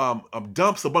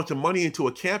dumps a bunch of money into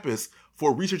a campus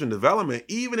for research and development,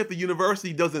 even if the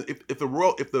university doesn't, if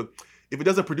it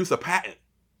doesn't produce a patent,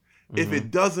 if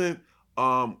it doesn't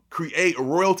create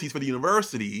royalties for the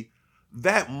university,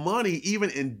 that money, even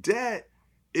in debt,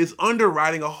 is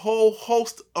underwriting a whole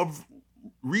host of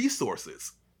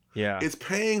resources. Yeah, it's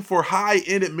paying for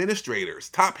high-end administrators,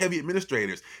 top-heavy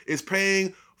administrators. It's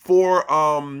paying for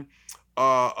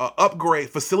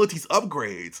facilities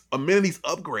upgrades, amenities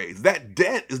upgrades. That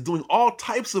debt is doing all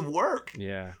types of work.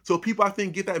 Yeah. So people, I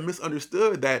think, get that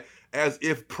misunderstood, that as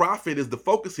if profit is the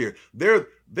focus here.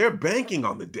 They're banking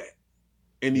on the debt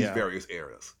in these various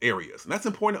areas, and that's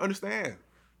important to understand.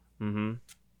 Mm-hmm.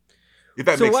 If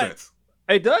that makes sense.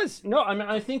 It does. No, I mean,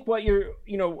 I think what you're,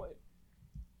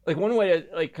 like one way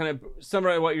to kind of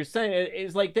summarize what you're saying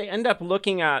is they end up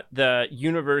looking at the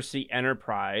university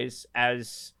enterprise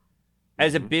as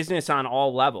a business on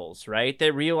all levels, right?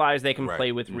 They realize they can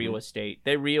play with real estate.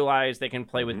 They realize they can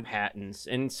play with patents.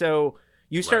 And so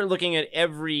you start looking at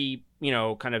every,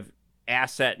 kind of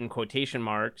asset in quotation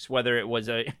marks, whether it was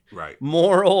a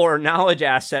moral or knowledge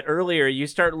asset earlier, you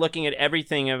start looking at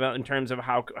everything in terms of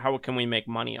how can we make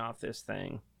money off this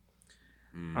thing.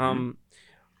 Mm-hmm.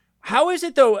 How is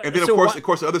it though? And then of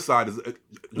course, the other side is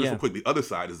real quick. The other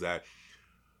side is that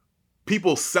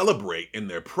people celebrate in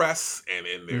their press and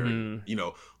in their,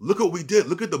 look what we did.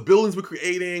 Look at the buildings we're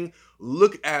creating.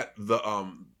 Look at the,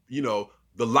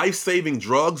 the life-saving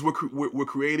drugs we're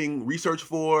creating research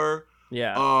for.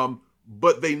 Yeah.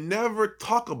 But they never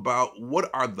talk about what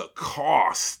are the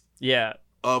costs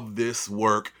of this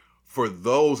work for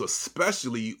those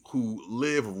especially who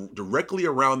live directly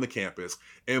around the campus,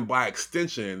 and by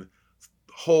extension,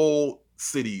 whole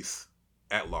cities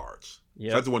at large.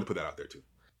 Yep. So I just wanted to put that out there too.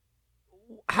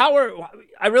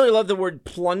 I really love the word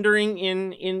plundering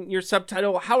in your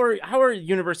subtitle. How are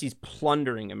universities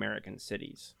plundering American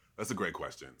cities? That's a great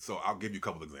question. So I'll give you a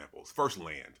couple of examples. First,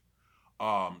 land.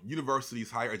 Universities,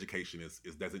 higher education is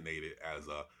designated as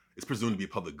it's presumed to be a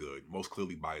public good, most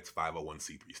clearly by its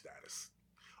 501c3 status,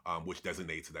 which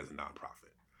designates it as a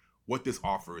nonprofit. What this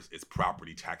offers is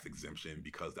property tax exemption,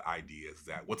 because the idea is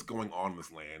that what's going on in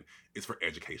this land is for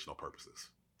educational purposes.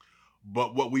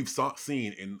 But what we've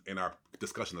seen in our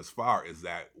discussion thus far is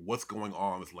that what's going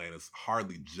on in this land is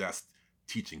hardly just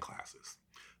teaching classes.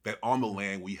 That on the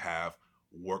land we have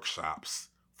workshops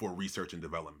for research and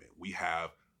development. We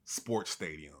have sports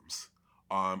stadiums.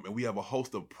 And we have a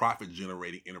host of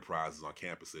profit-generating enterprises on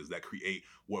campuses that create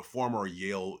what former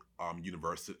Yale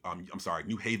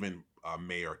New Haven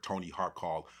Mayor Tony Hart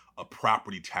called a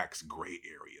property tax gray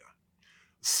area.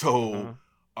 So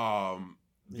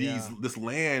this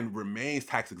land remains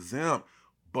tax exempt,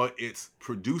 but it's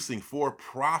producing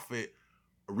for-profit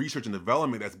research and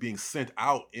development that's being sent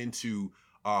out into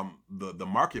the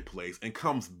marketplace and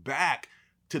comes back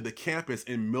to the campus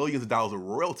in millions of dollars of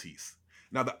royalties.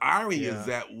 Now, the irony is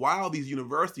that while these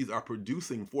universities are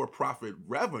producing for-profit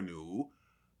revenue,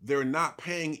 they're not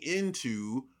paying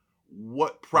into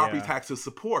what property taxes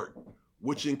support,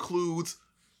 which includes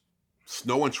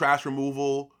snow and trash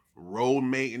removal, road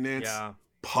maintenance,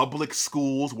 public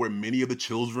schools where many of the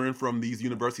children from these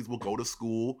universities will go to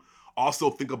school. Also,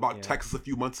 think about Texas a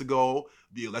few months ago,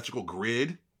 the electrical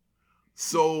grid.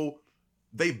 So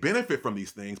they benefit from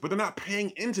these things, but they're not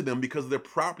paying into them because of their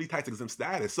property tax exempt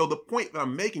status. So the point that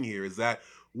I'm making here is that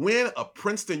when a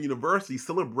Princeton University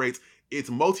celebrates its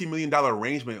multi-million-dollar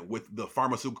arrangement with the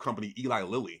pharmaceutical company Eli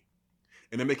Lilly,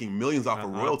 and they're making millions off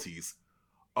of royalties,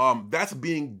 that's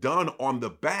being done on the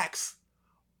backs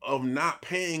of not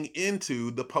paying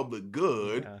into the public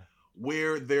good,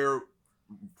 where their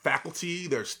faculty,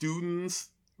 their students,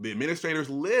 the administrators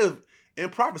live in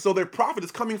profit. So their profit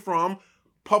is coming from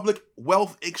public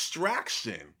wealth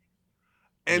extraction.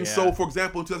 And so, for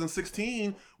example, in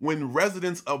 2016, when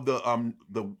residents of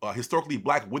the historically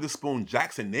Black Witherspoon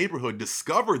Jackson neighborhood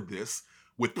discovered this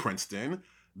with Princeton,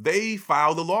 they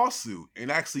filed a lawsuit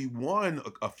and actually won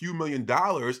a few $1 million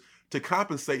to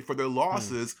compensate for their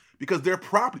losses because their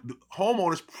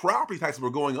homeowners' property taxes were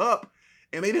going up,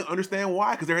 and they didn't understand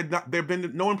why, because there had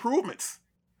been no improvements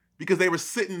because they were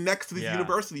sitting next to these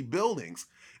university buildings.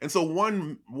 And so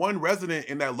one resident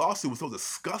in that lawsuit was so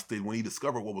disgusted when he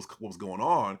discovered what was going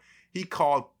on. He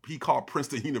called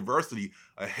Princeton University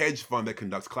a hedge fund that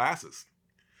conducts classes.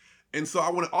 And so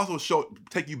I want to also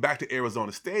take you back to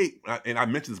Arizona State, and I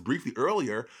mentioned this briefly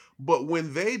earlier, but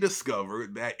when they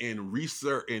discovered that in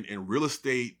research, in real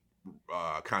estate,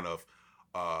 the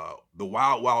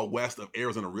wild west of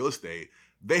Arizona real estate,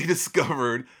 they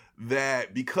discovered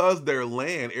that because their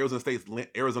land, Arizona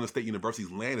State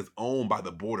University's land, is owned by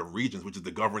the Board of Regents, which is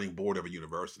the governing board of a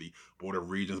university, Board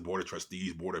of Regents, Board of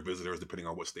Trustees, Board of Visitors, depending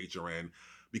on what state you're in,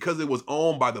 because it was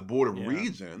owned by the Board of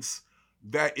Regents,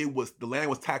 that the land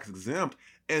was tax exempt,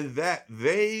 and that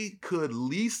they could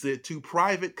lease it to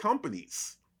private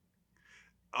companies.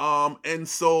 And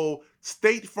so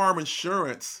State Farm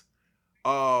Insurance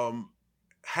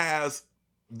has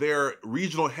their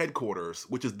regional headquarters,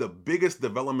 which is the biggest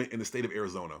development in the state of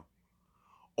Arizona,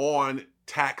 on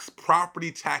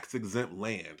property tax exempt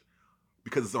land,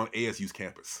 because it's on ASU's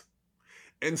campus.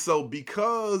 And so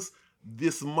because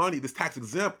this tax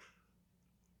exempt,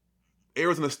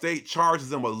 Arizona State charges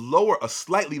them a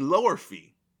slightly lower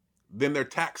fee than their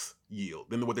tax yield,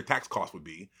 than what their tax cost would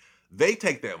be. They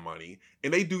take that money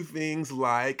and they do things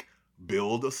like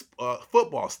build a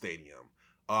football stadium.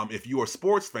 If you're a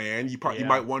sports fan, you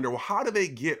might wonder, well, how do they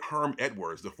get Herm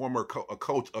Edwards, the former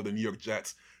coach of the New York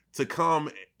Jets, to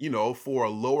come, for a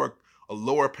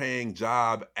lower paying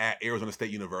job at Arizona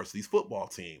State University's football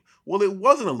team? Well, it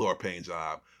wasn't a lower paying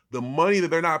job. The money that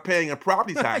they're not paying in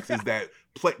property taxes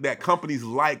that companies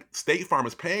like State Farm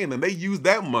is paying them, they use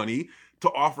that money to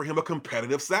offer him a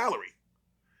competitive salary.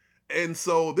 And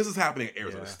so this is happening at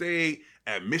Arizona State,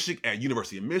 at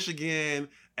University of Michigan,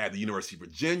 at the University of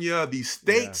Virginia. These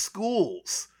state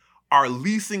schools are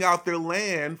leasing out their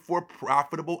land for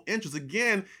profitable interest.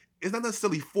 Again, it's not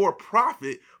necessarily for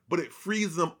profit, but it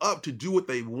frees them up to do what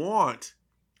they want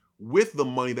with the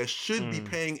money that should be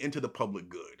paying into the public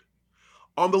good.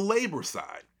 On the labor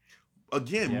side,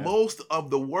 again, most of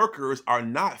the workers are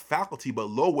not faculty, but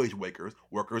low-wage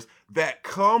workers that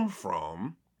come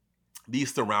from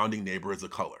these surrounding neighborhoods of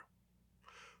color.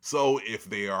 So if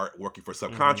they are working for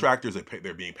subcontractors,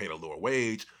 they're being paid a lower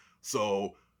wage.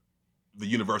 So the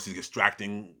university is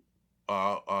extracting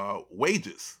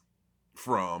wages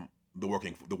from the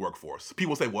workforce.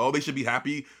 People say, well, they should be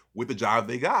happy with the job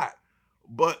they got.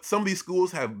 But some of these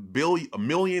schools have $1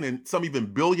 million and some even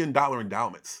 $1 billion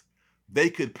endowments. They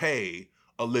could pay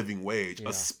a living wage,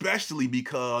 especially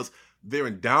because their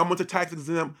endowments are tax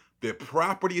exempt, their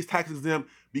property is tax exempt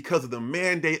because of the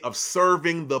mandate of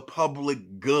serving the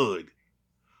public good.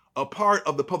 A part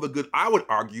of the public good, I would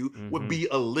argue, would be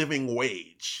a living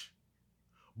wage.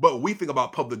 But we think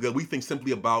about public good, we think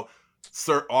simply about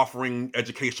offering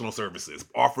educational services,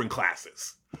 offering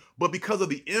classes. But because of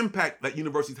the impact that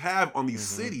universities have on these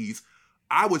cities,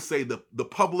 I would say the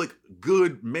public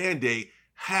good mandate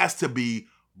has to be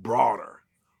broader.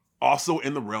 Also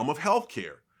in the realm of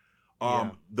healthcare.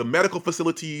 The medical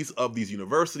facilities of these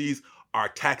universities are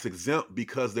tax exempt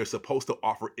because they're supposed to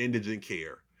offer indigent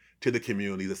care to the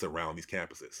community that surround these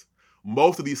campuses.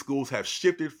 Most of these schools have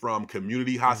shifted from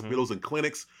community hospitals and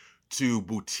clinics to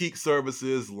boutique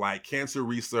services like cancer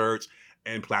research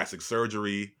and plastic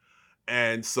surgery.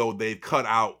 And so they've cut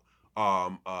out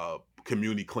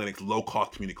community clinics,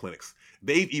 low-cost community clinics.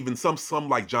 They've even, some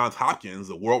like Johns Hopkins,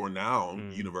 a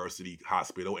world-renowned university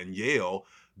hospital, and Yale,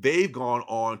 they've gone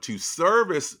on to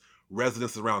service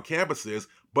residents around campuses,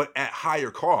 but at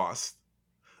higher cost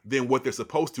than what they're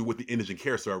supposed to with the indigent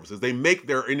care services. They make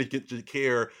their indigent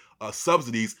care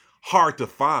subsidies hard to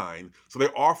find, so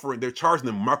they're charging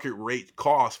them market rate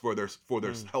costs for their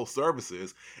health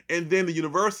services, and then the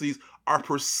universities are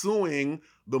pursuing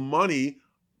the money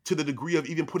to the degree of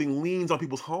even putting liens on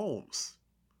people's homes.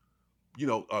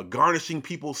 Garnishing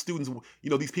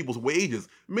these people's wages.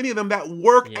 Many of them that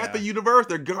work at the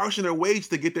university, they're garnishing their wage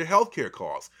to get their healthcare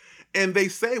costs. And they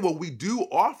say, well, we do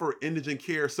offer indigent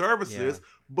care services,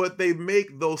 but they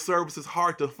make those services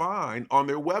hard to find on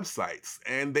their websites,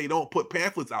 and they don't put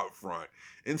pamphlets out front.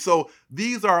 And so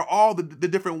these are all the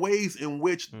different ways in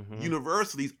which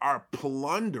universities are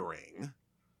plundering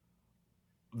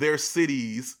their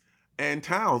cities and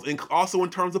towns, and also in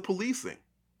terms of policing.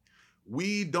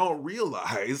 We don't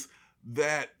realize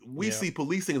that we see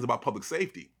policing as about public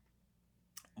safety.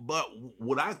 But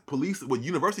what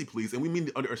university police, and we mean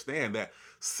to understand that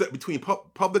between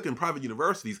public and private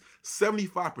universities,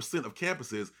 75% of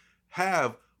campuses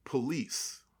have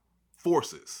police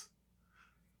forces.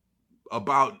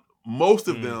 About most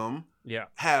of them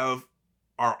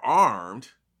are armed,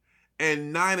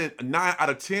 and 9 out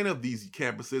of 10 of these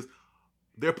campuses,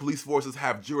 their police forces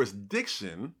have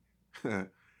jurisdiction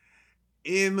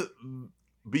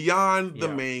beyond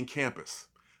the main campus.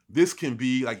 This can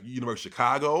be like University of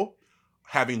Chicago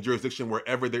having jurisdiction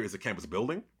wherever there is a campus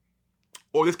building,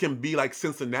 or this can be like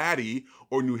Cincinnati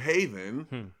or New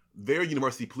Haven. Their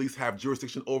university police have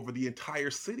jurisdiction over the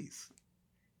entire cities.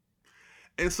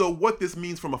 And so what this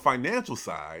means from a financial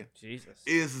side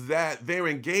is that they're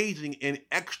engaging in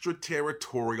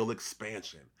extraterritorial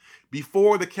expansion.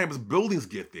 Before the campus buildings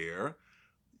get there,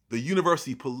 the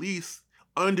university police,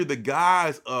 under the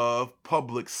guise of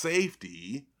public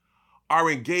safety, are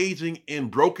engaging in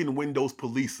broken windows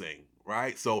policing,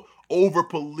 right? So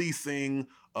over-policing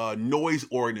noise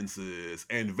ordinances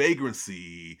and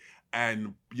vagrancy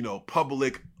and,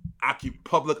 public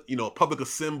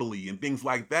assembly and things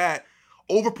like that,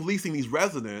 over-policing these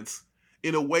residents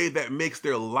in a way that makes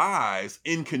their lives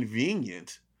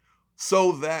inconvenient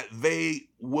so that these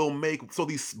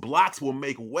blocks will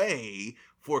make way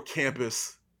for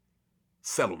campus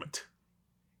settlement,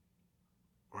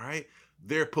 right?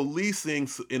 They're policing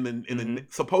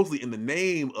supposedly in the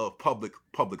name of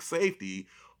public safety,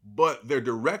 but their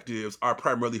directives are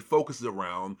primarily focused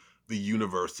around the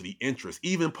university interest,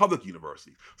 even public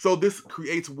universities. So this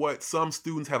creates what some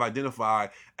students have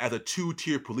identified as a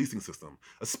two-tier policing system,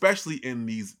 especially in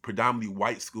these predominantly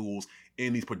white schools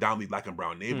in these predominantly Black and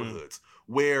brown neighborhoods,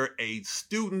 where a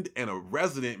student and a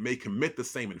resident may commit the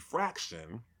same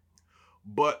infraction,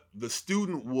 but the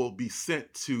student will be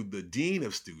sent to the dean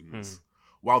of students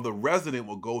while the resident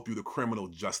will go through the criminal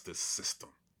justice system.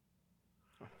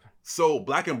 So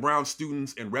Black and brown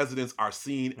students and residents are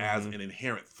seen as an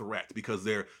inherent threat because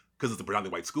it's a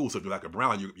predominantly white school. So if you're Black or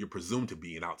brown, you're presumed to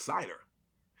be an outsider.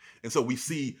 And so we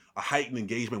see a heightened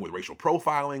engagement with racial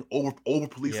profiling, over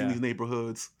policing these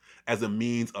neighborhoods as a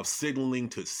means of signaling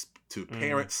to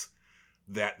parents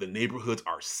that the neighborhoods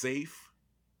are safe.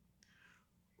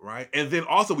 Right. And then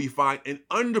also we find an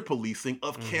under-policing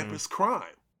of campus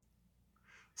crime.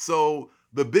 So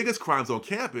the biggest crimes on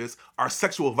campus are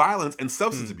sexual violence and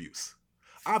substance abuse.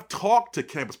 I've talked to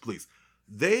campus police.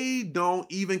 They don't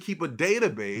even keep a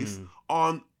database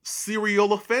on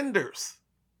serial offenders.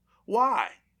 Why?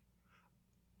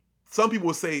 Some people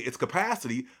will say it's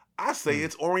capacity. I say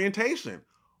it's orientation.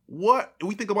 What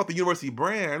we think about the university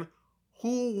brand,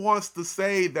 who wants to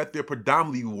say that their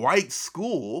predominantly white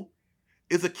school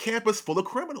is a campus full of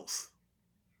criminals?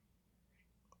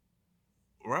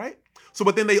 Right? So,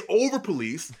 but then they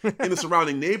over-police in the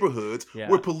surrounding neighborhoods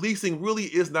where policing really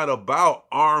is not about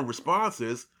armed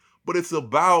responses, but it's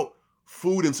about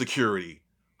food insecurity,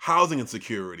 housing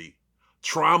insecurity,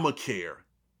 trauma care.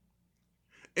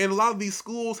 And a lot of these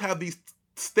schools have these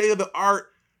state-of-the-art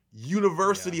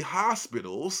university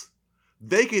hospitals.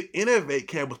 They could innovate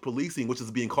campus policing, which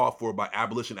is being called for by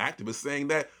abolition activists, saying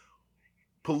that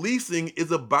policing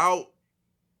is about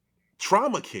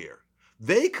trauma care.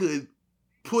 They could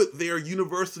put their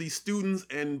university students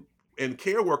and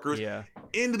care workers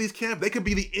into these camps. They could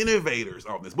be the innovators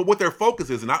of this. But what their focus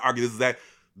is, and I argue this, is that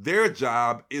their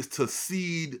job is to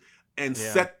seed and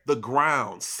set the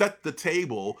ground, set the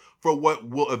table for what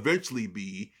will eventually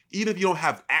be, even if you don't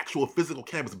have actual physical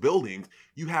campus buildings,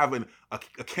 you have a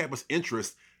campus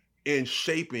interest in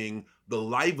shaping the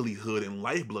livelihood and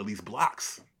lifeblood of these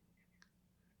blocks.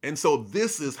 And so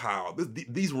this is how,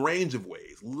 these range of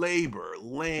ways, labor,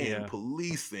 land,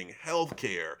 policing,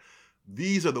 healthcare,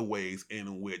 these are the ways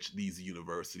in which these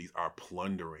universities are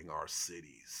plundering our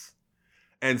cities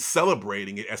and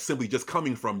celebrating it as simply just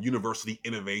coming from university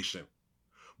innovation.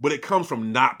 but it comes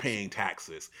from not paying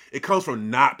taxes. It comes from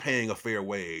not paying a fair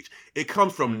wage. It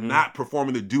comes from not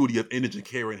performing the duty of indigent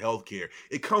care and healthcare.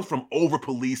 It comes from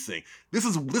over-policing. This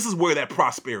is where that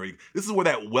prosperity, this is where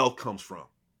that wealth comes from.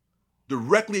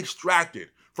 Directly extracted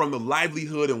from the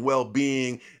livelihood and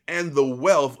well-being and the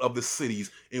wealth of the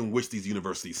cities in which these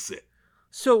universities sit.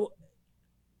 So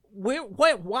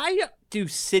why do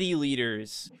city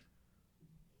leaders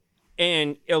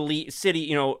and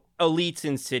elites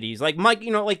in cities like Mike,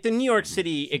 like the New York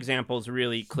City example is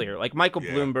really clear. Like Michael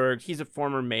Bloomberg, he's a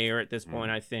former mayor at this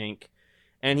point, I think.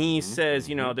 And he says,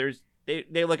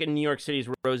 they look at New York City's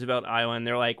Roosevelt Island.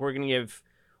 They're like, we're going to give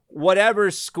whatever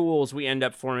schools we end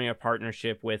up forming a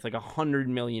partnership with, like $100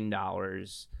 million,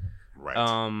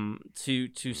 right,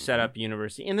 to set up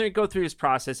university. And they go through this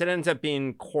process. It ends up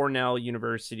being Cornell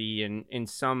University and in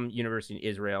some university in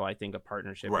Israel, I think, a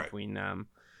partnership between them.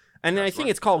 And then I think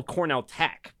it's called Cornell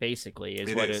Tech, basically, is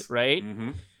it, right?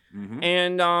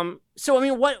 And so, I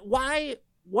mean,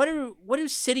 what do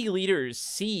city leaders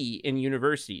see in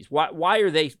universities? Why are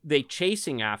they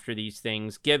chasing after these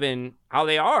things, given how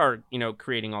they are,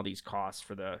 creating all these costs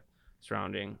for the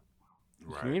surrounding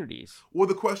communities? Well,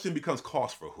 the question becomes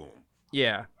cost for whom?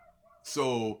 Yeah.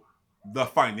 So the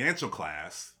financial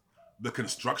class, the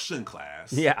construction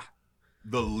class,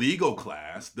 the legal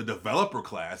class, the developer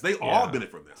class, they all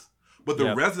benefit from this. But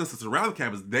the residents that surround the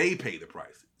campus, they pay the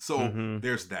price. So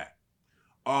there's that.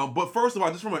 But first of all,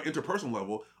 just from an interpersonal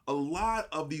level, a lot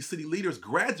of these city leaders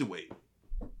graduate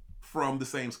from the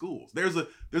same schools. There's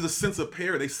a sense of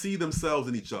parity. They see themselves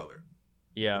in each other.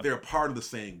 Yeah, they're part of the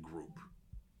same group,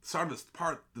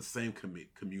 part of the same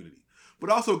community. But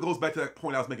also, it goes back to that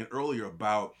point I was making earlier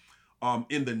about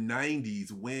in the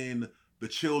 90s when the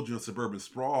children of suburban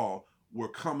sprawl were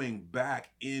coming back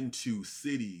into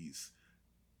cities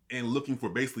and looking for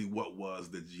basically what was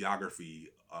the geography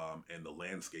and the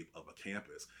landscape of a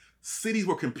campus. Cities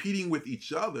were competing with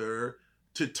each other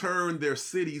to turn their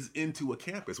cities into a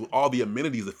campus with all the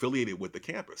amenities affiliated with the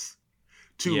campus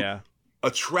to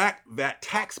attract that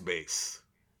tax base.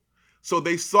 So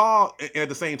they saw, and at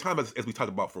the same time, as we talked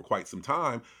about for quite some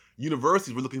time,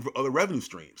 universities were looking for other revenue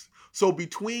streams. So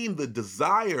between the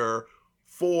desire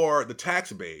for the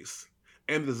tax base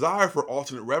and the desire for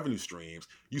alternate revenue streams,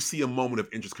 you see a moment of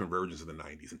interest convergence in the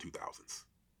 90s and 2000s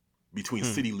between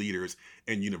city leaders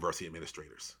and university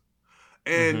administrators.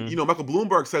 And, Michael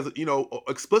Bloomberg says,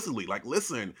 explicitly, like,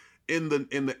 listen, in the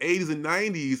 80s and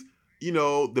 90s,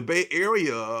 the Bay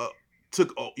Area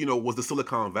was the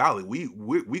Silicon Valley.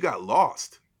 We got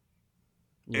lost.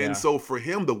 Yeah. And so for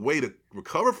him, the way to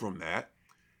recover from that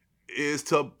is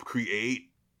to create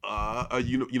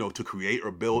to create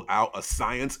or build out a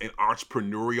science and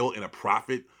entrepreneurial and a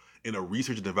profit and a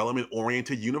research and development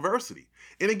oriented university.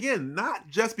 And again, not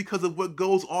just because of what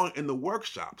goes on in the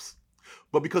workshops,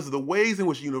 but because of the ways in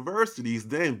which universities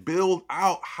then build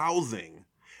out housing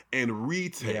and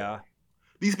retail. Yeah.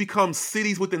 These become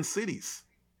cities within cities,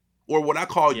 or what I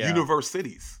call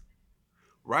universities,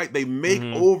 right? They make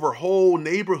over whole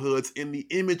neighborhoods in the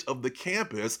image of the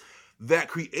campus that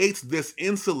creates this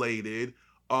insulated,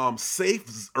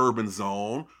 safe urban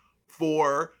zone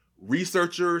for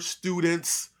researchers,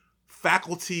 students,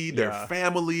 faculty, their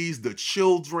families, the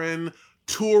children,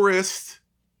 tourists.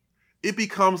 It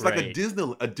becomes like a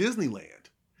Disneyland.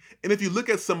 And if you look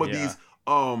at some of these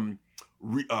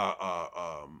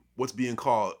what's being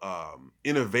called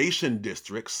innovation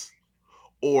districts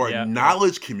or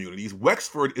knowledge communities,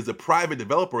 Wexford is a private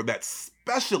developer that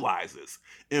specializes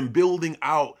in building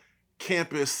out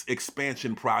campus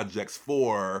expansion projects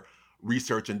for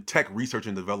research and tech research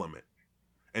and development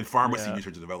and pharmacy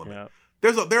research and development. Yeah.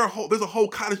 There's a whole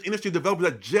cottage industry of developers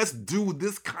that just do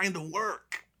this kind of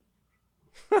work.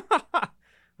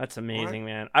 That's amazing,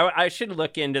 man. I should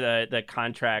look into the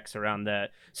contracts around that.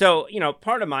 So,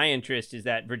 part of my interest is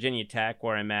that Virginia Tech,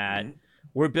 where I'm at,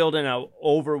 we're building a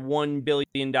over $1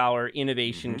 billion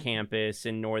innovation campus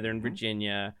in Northern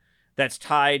Virginia that's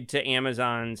tied to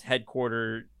Amazon's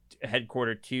headquarter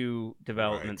 2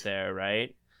 development there,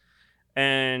 right?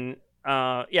 And so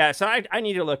I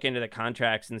need to look into the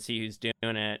contracts and see who's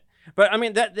doing it. But I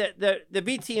mean, the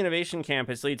VT Innovation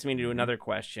Campus leads me to another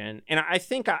question, and I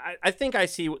think I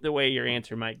see the way your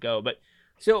answer might go. But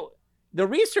so the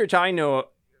research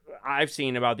I've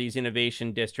seen about these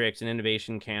innovation districts and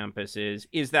innovation campuses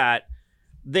is that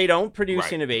they don't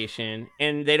produce innovation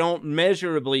and they don't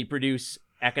measurably produce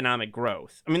economic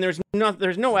growth. I mean, there's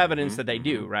no evidence that they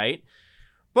do, right?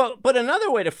 But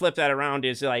another way to flip that around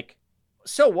is like,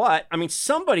 so what? I mean,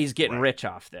 somebody's getting rich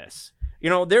off this.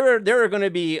 There are going to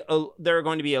be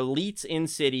elites in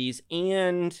cities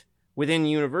and within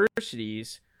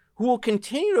universities who will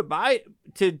continue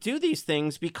to do these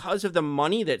things because of the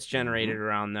money that's generated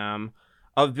around them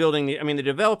of building the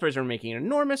developers are making an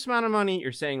enormous amount of money.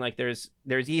 You're saying like there's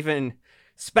even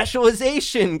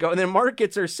specialization going, their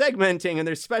markets are segmenting and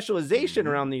there's specialization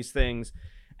around these things.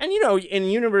 And, in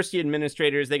university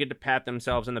administrators, they get to pat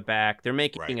themselves on the back. They're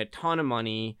making a ton of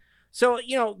money. So,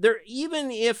 even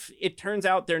if it turns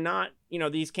out they're not,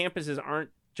 these campuses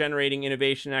aren't generating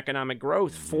innovation and economic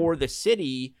growth for the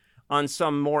city on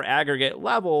some more aggregate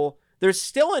level, there's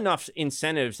still enough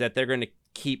incentives that they're going to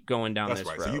keep going down this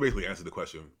road. So you basically answered the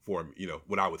question for me,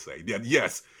 what I would say. Yeah,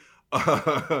 yes.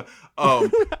 I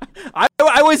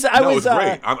was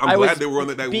great. I'm glad they were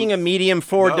on that. Being a medium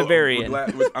forward to variant.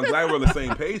 I'm glad we're on the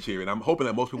same page here, and I'm hoping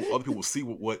that other people see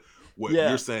what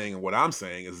you're saying and what I'm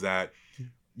saying is that,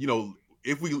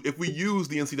 if we use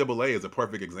the NCAA as a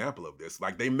perfect example of this,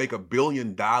 like they make $1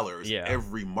 billion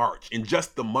every March in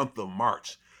just the month of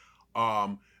March,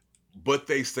 but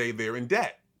they say they're in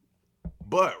debt.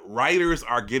 But writers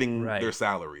are getting their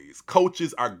salaries,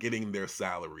 coaches are getting their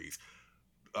salaries.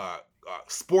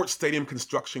 Sports stadium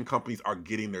construction companies are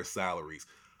getting their salaries.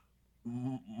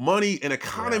 Money and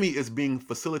economy is being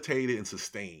facilitated and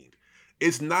sustained.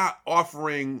 It's not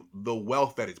offering the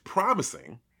wealth that it's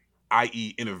promising,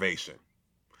 i.e. innovation.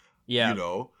 Yeah.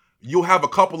 You'll have a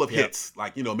couple of hits,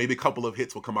 like, maybe a couple of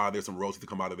hits will come out of there, some royalties to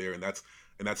come out of there, and that's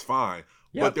fine.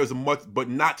 Yep. But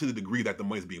not to the degree that the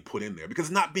money's being put in there, because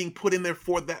it's not being put in there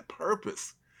for that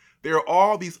purpose. There are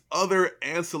all these other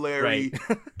ancillary,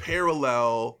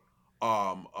 parallel,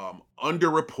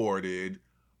 underreported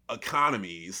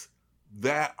economies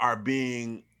that are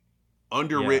being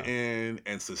underwritten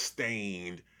and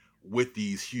sustained with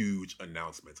these huge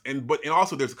announcements. And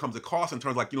also there comes a cost in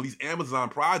terms like, these Amazon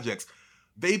projects,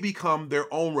 they become their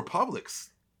own republics,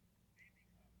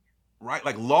 right?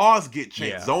 Like laws get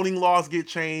changed, zoning laws get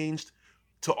changed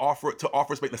to offer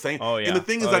space. The same. Oh, yeah. And the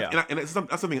thing is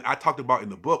that's something I talked about in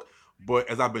the book, but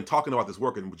as I've been talking about this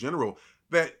work in general,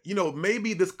 that,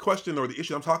 maybe this question or the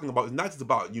issue I'm talking about is not just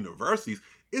about universities,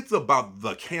 it's about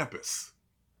the campus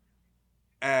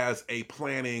as a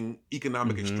planning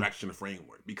economic extraction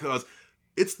framework, because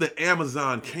it's the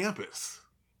Amazon campus.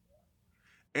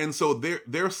 And so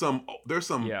there's some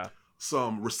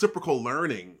reciprocal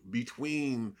learning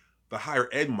between the higher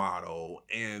ed model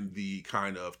and the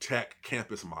kind of tech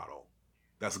campus model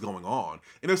that's going on.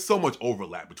 And there's so much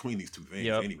overlap between these two things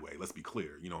anyway, let's be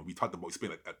clear. We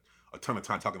spent a ton of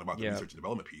time talking about the research and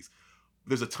development piece.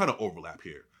 There's a ton of overlap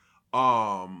here.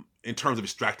 In terms of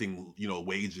extracting,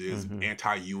 wages,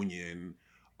 anti-union,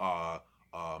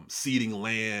 ceding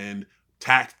land,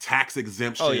 tax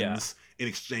exemptions in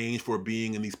exchange for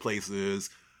being in these places,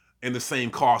 and the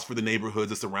same cost for the neighborhoods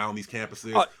that surround these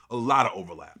campuses. A lot of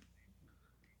overlap.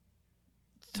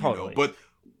 Totally. But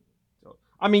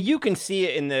you can see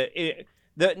it in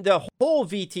the whole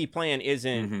VT plan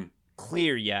isn't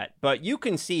clear yet, but you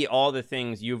can see all the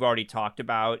things you've already talked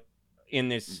about in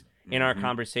this in our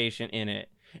conversation in it.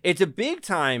 It's a big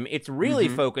time. It's really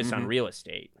focused on real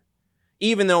estate,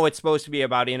 even though it's supposed to be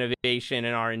about innovation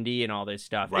and R&D and all this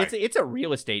stuff. Right. It's a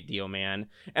real estate deal, man.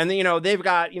 And they've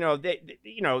got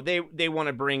they want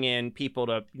to bring in people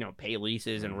to pay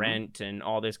leases and rent and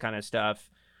all this kind of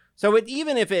stuff. So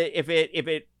even if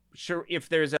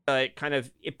there's a kind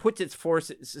of, it puts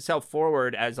itself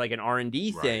forward as like an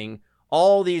R&D thing,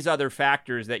 all these other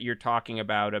factors that you're talking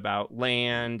about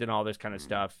land and all this kind of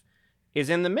stuff is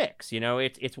in the mix.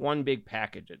 It's one big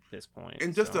package at this point.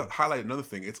 And just to highlight another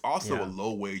thing, it's also a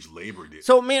low wage labor deal.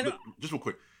 So, man, just real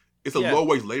quick, it's a low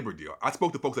wage labor deal. I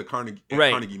spoke to folks at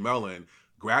Carnegie Mellon,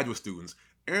 graduate students,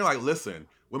 and they're like, listen,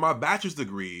 with my bachelor's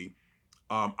degree,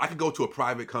 I could go to a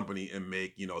private company and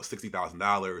make,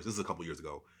 $60,000. This is a couple years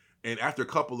ago. And after a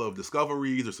couple of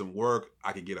discoveries or some work,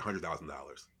 I could get $100,000.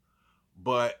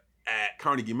 But at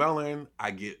Carnegie Mellon,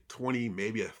 I get $20,000,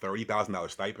 maybe a $30,000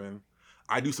 stipend.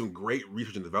 I do some great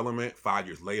research and development. 5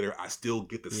 years later, I still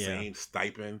get the same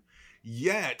stipend.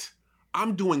 Yet,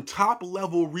 I'm doing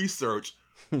top-level research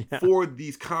for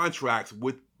these contracts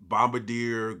with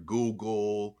Bombardier,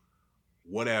 Google,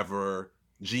 whatever,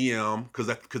 GM, because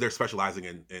they're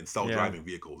specializing in self-driving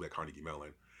vehicles at Carnegie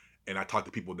Mellon. And I talk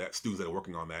to students that are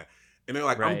working on that. And they're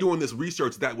like, I'm doing this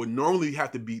research that would normally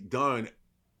have to be done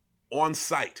on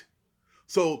site.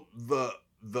 So the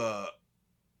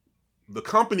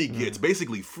company gets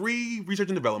basically free research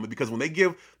and development, because when they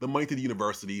give the money to the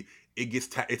university,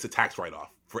 it's a tax write-off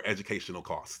for educational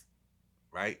costs,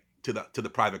 right? To the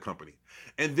private company.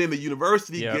 And then the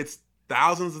university gets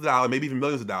thousands of dollars, maybe even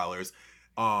millions of dollars,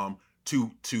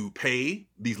 to pay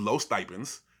these low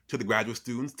stipends to the graduate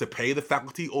students, to pay the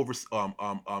faculty over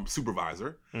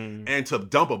supervisor, and to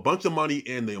dump a bunch of money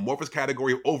in the amorphous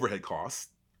category of overhead costs,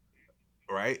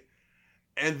 right?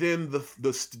 And then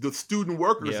the student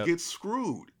workers get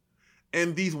screwed.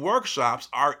 And these workshops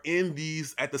are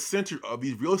at the center of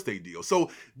these real estate deals. So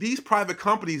these private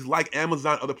companies like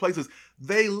Amazon, other places,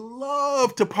 they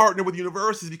love to partner with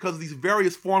universities because of these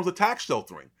various forms of tax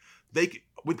sheltering.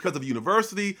 Because of the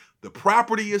university, the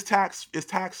property is tax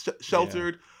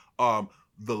sheltered.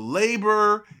 The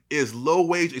labor is low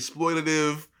wage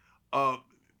exploitative.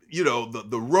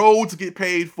 The roads get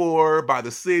paid for by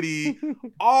the city.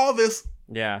 All this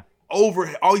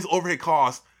all these overhead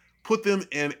costs put them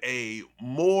in a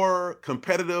more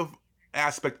competitive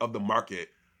aspect of the market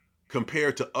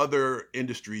compared to other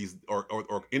industries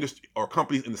or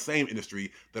companies in the same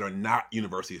industry that are not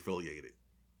university affiliated.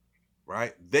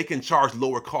 Right? They can charge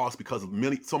lower costs because of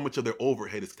so much of their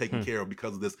overhead is taken care of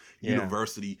because of this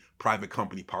university private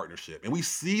company partnership. And we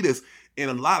see this in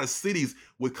a lot of cities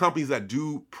with companies that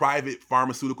do private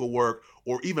pharmaceutical work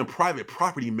or even private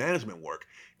property management work.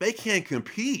 They can't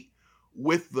compete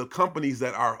with the companies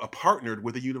that are partnered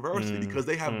with a university because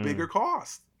they have bigger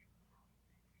costs.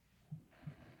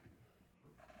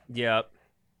 Yep.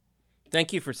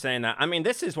 Thank you for saying that. I mean,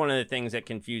 this is one of the things that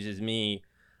confuses me.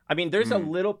 I mean, there's a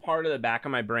little part of the back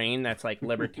of my brain that's like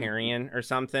libertarian or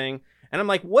something. And I'm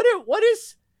like, what are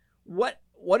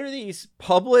these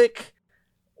public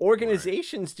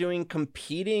organizations doing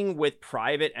competing with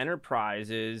private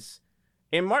enterprises?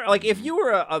 Like if you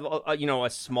were a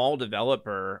small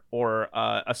developer or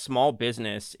a small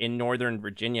business in Northern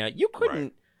Virginia, you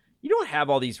don't have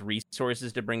all these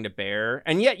resources to bring to bear,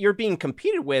 and yet you're being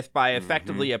competed with by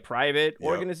effectively a private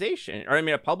organization, or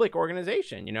a public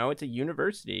organization. It's a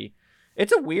university.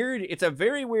 It's a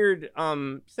very weird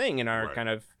thing in our kind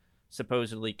of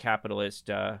supposedly capitalist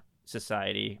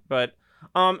society. But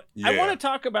I want to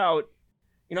talk about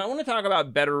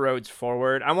better roads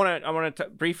forward. I want to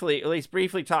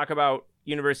briefly talk about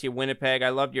University of Winnipeg. I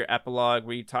loved your epilogue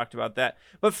where you talked about that.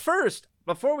 But first,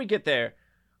 before we get there,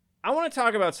 I want to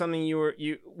talk about something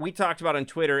we talked about on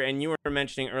Twitter and you were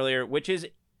mentioning earlier, which is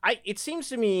it seems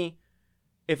to me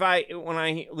when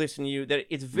I listen to you that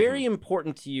it's very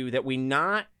important to you that we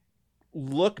not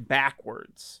look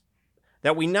backwards,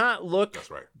 that we not look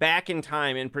back in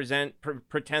time and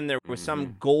pretend there was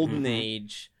some golden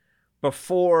age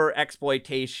before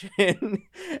exploitation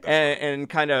and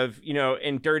kind of,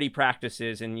 and dirty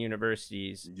practices in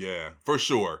universities. Yeah, for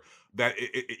sure. That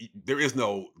there is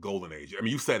no golden age. I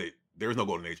mean, you said it. There is no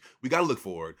golden age. We got to look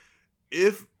forward.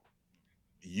 If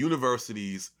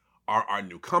universities are our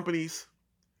new companies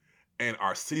and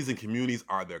our cities and communities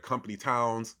are their company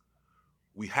towns,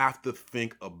 we have to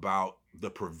think about the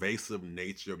pervasive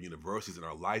nature of universities in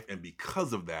our life. And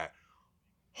because of that,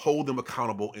 hold them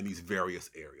accountable in these various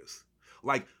areas.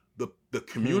 Like the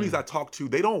communities I talk to,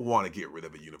 they don't want to get rid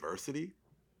of a university.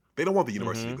 They don't want the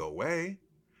university to go away.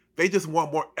 They just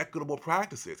want more equitable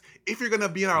practices. If you're going to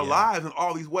be in our lives in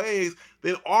all these ways,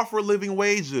 then offer living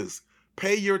wages,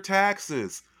 pay your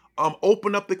taxes,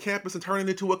 open up the campus and turn it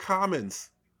into a commons.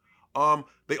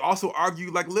 They also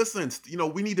argue, like, listen,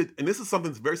 we need to, and this is something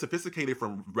that's very sophisticated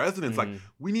from residents, like,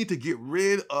 we need to get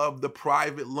rid of the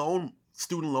private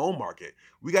student loan market.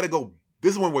 We got to go.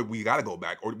 This is one way we got to go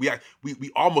back, or we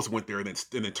almost went there and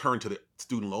then turned to the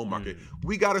student loan market.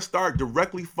 We got to start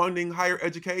directly funding higher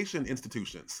education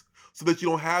institutions so that you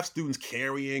don't have students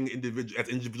carrying as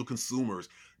individual consumers,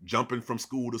 jumping from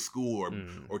school to school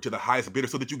or to the highest bidder,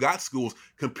 so that you got schools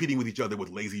competing with each other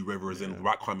with lazy rivers and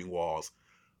rock climbing walls.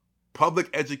 Public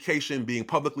education being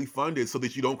publicly funded so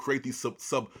that you don't create these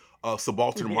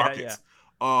subaltern markets.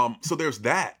 So there's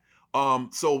that.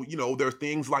 So, there are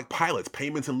things like pilots,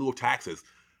 payments in lieu of taxes.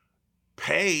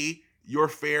 Pay your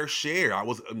fair share. I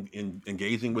was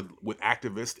engaging with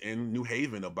activists in New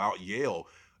Haven about Yale,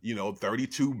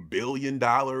 $32 billion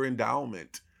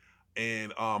endowment.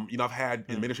 And, I've had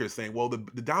administrators saying, well, the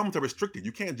endowments are restricted.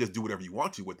 You can't just do whatever you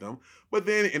want to with them. But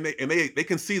then, they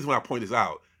concede when I point this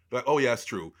out. They're like, oh, yeah, it's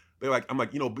true. I'm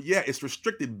like, but yeah, it's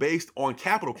restricted based on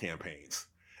capital campaigns.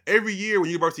 Every year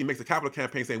when university makes a capital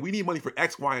campaign saying we need money for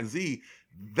X, Y, and Z,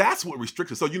 that's what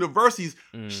restrictions. So universities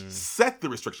set the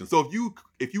restrictions. So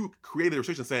if you create a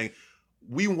restriction saying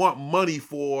we want money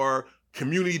for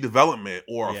community development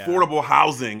or affordable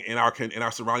housing in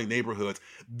our surrounding neighborhoods,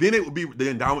 then the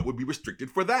endowment would be restricted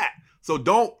for that. So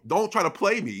don't try to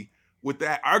play me with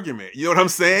that argument. You know what I'm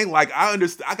saying? Like, I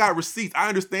understand. I got receipts. I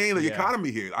understand the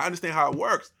economy here. I understand how it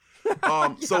works.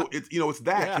 So it's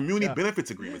that community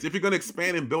benefits agreements. If you're going to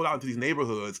expand and build out into these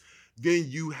neighborhoods, then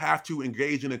you have to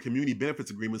engage in a community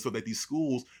benefits agreement so that these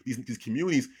schools, these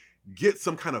communities get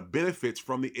some kind of benefits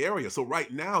from the area. So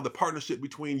right now, the partnership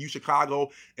between UChicago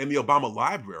and the Obama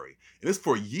Library, and this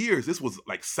for years, this was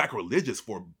like sacrilegious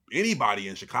for anybody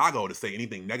in Chicago to say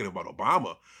anything negative about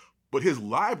Obama. But his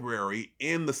library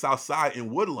in the South Side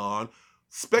in Woodlawn,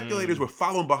 speculators were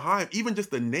following behind, even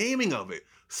just the naming of it.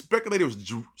 Speculators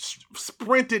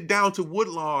sprinted down to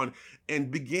Woodlawn and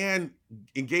began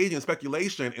engaging in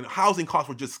speculation, and housing costs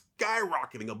were just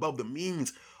skyrocketing above the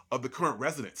means of the current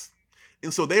residents.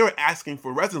 And so they were asking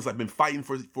for residents. I've been fighting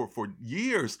for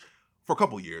years, for a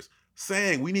couple of years,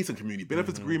 saying we need some community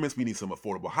benefits agreements. We need some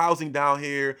affordable housing down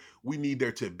here. We need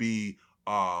there to be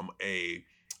a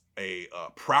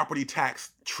property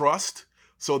tax trust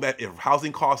so that if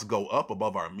housing costs go up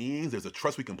above our means, there's a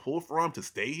trust we can pull from to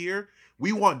stay here.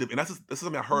 We want, and this is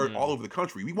something I heard all over the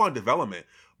country. We want development,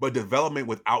 but development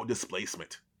without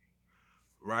displacement.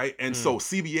 Right, and so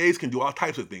CBAs can do all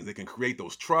types of things. They can create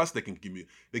those trusts. They can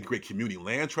create community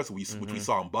land trusts, which we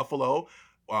saw in Buffalo,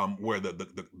 where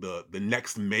the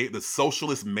next mayor, the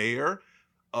socialist mayor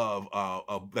of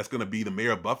that's going to be the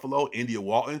mayor of Buffalo, India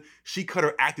Walton, she cut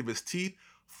her activist teeth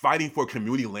fighting for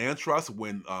community land trusts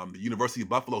when the University of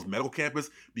Buffalo's medical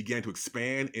campus began to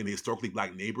expand in the historically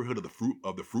Black neighborhood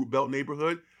of the Fruit Belt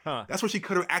neighborhood. That's where she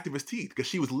cut her activist teeth, because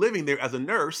she was living there as a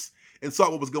nurse and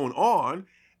saw what was going on,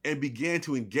 and began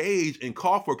to engage and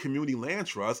call for community land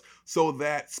trusts so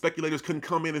that speculators couldn't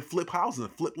come in and flip houses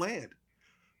and flip land.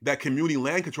 That community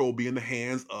land control would be in the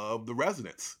hands of the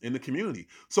residents in the community.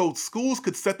 So schools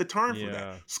could set the term for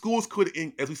that. Schools could,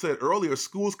 as we said earlier,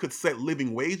 schools could set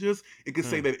living wages. It could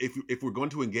say that if we're going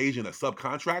to engage in a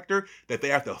subcontractor, that they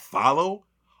have to follow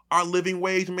our living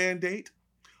wage mandate.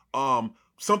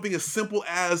 Something as simple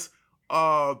as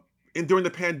and during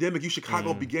the pandemic,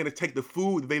 UChicago began to take the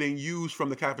food they didn't use from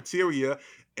the cafeteria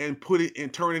and put it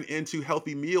and turn it into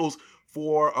healthy meals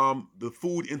for the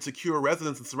food insecure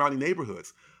residents in surrounding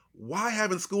neighborhoods. Why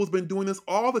haven't schools been doing this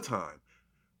all the time?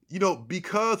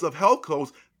 Because of health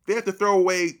codes, they have to throw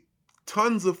away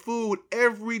tons of food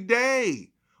every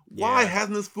day. Why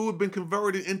hasn't this food been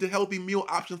converted into healthy meal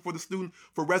options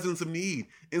for residents of need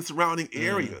in surrounding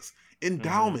areas?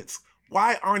 Endowments.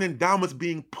 Why aren't endowments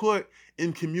being put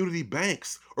in community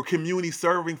banks or community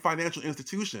serving financial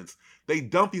institutions? They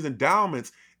dump these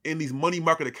endowments in these money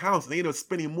market accounts, and they end up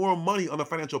spending more money on the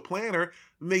financial planner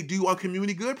than they do on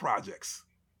community good projects.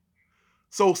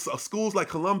 So schools like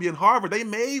Columbia and Harvard, they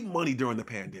made money during the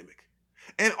pandemic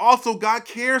and also got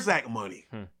CARES Act money.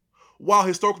 While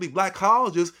historically Black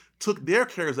colleges took their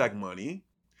CARES Act money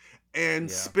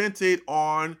and spent it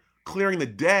on clearing the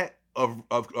debt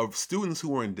of students who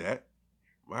were in debt.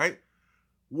 Right?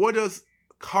 What does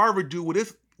Harvard do with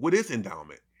its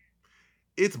endowment?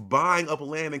 It's buying up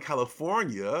land in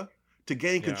California to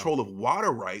gain control of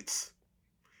water rights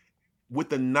with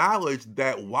the knowledge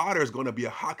that water is going to be a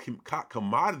hot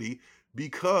commodity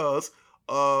because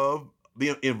of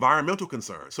the environmental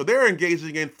concerns. So they're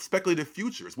engaging in speculative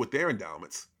futures with their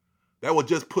endowments that will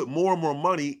just put more and more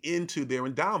money into their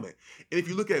endowment. And if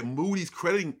you look at Moody's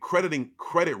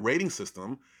credit rating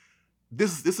system,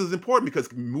 this is important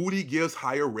because Moody gives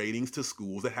higher ratings to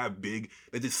schools that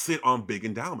just sit on big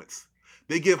endowments.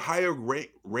 They give higher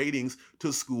ratings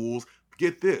to schools,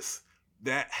 get this,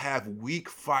 that have weak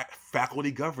faculty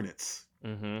governance.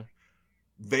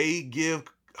 They give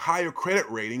higher credit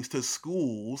ratings to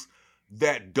schools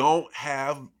that don't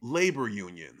have labor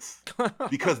unions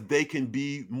because they can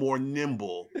be more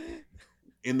nimble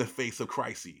in the face of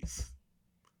crises.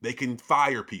 They can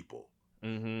fire people.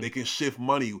 They can shift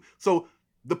money. So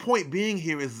the point being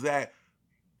here is that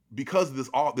because of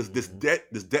this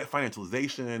debt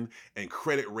financialization and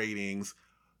credit ratings,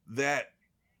 that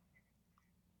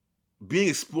being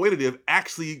exploitative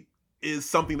actually is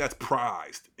something that's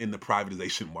prized in the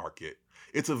privatization market.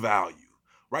 It's a value,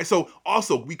 right? So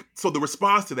the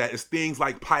response to that is things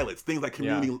like pilots, things like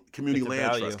community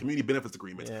land trusts, community benefits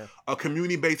agreements, a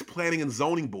community-based planning and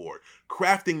zoning board.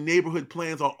 Crafting neighborhood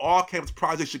plans on all campus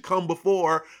projects should come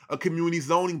before a community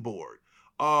zoning board.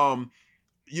 During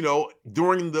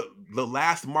the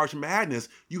last March Madness,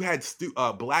 you had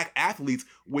Black athletes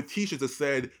with T-shirts that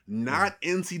said, not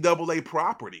NCAA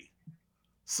property.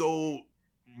 So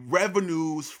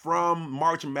revenues from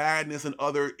March Madness and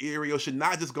other areas should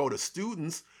not just go to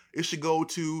students. It should go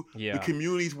to the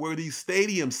communities where these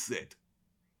stadiums sit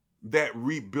that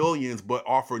reap billions but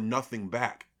offer nothing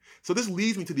back. So this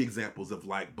leads me to the examples of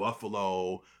like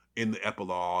Buffalo in the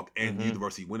epilogue and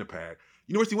University of Winnipeg.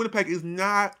 University of Winnipeg is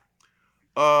not,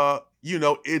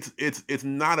 it's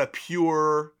not a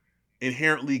pure,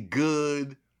 inherently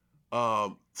good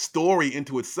story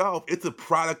into itself, it's a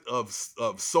product of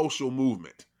social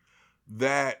movement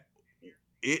that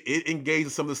it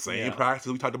engages some of the same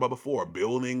practices we talked about before.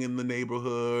 Building in the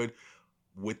neighborhood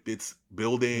with its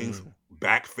buildings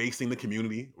back facing the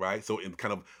community, right? So in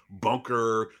kind of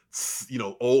bunker,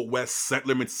 Old West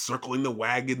settlement circling the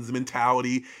wagons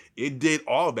mentality. It did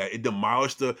all of that. It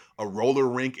demolished a roller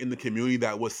rink in the community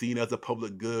that was seen as a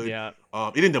public good. Yeah.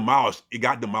 It didn't demolish, it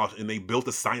got demolished, and they built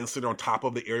a science center on top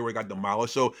of the area where it got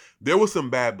demolished. So there was some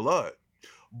bad blood.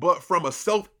 But from a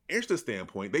self-interest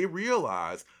standpoint, they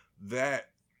realized that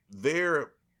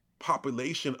their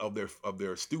population of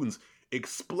their students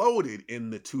exploded in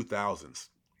the 2000s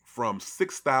from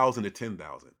 6,000 to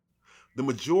 10,000. The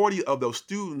majority of those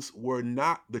students were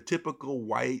not the typical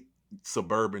white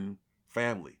suburban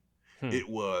family. It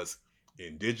was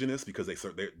indigenous because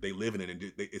they live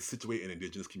in it's situated in an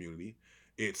indigenous community.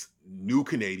 It's new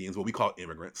Canadians, what we call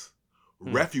immigrants,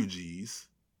 refugees,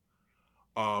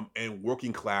 and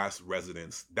working class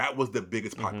residents. That was the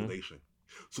biggest population.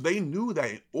 So they knew that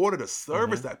in order to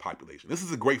service that population, this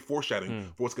is a great foreshadowing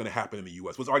for what's going to happen in the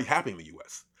U.S. What's already happening in the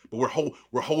U.S. But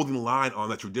we're holding the line on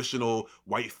the traditional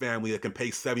white family that can pay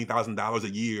 $70,000 a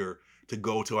year to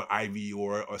go to an Ivy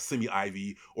or a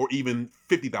semi-Ivy, or even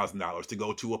 $50,000 to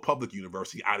go to a public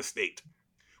university out of state.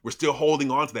 We're still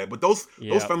holding on to that, but those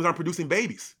families aren't producing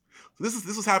babies. So this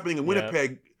is happening in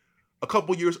Winnipeg a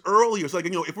couple years earlier. So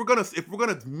if we're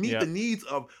gonna meet the needs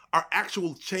of our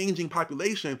actual changing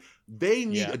population, they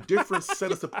need a different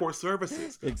set of support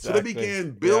services. Exactly. So they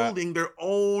began building their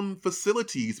own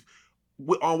facilities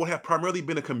on what had primarily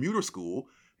been a commuter school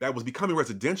that was becoming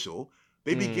residential.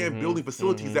 They began building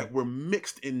facilities that were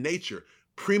mixed in nature.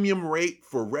 Premium rate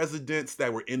for residents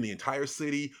that were in the entire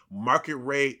city, market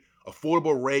rate,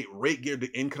 affordable rate geared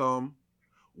to income,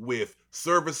 with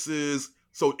services.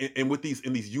 So in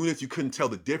these units, you couldn't tell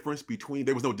the difference between,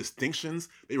 there was no distinctions.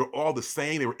 They were all the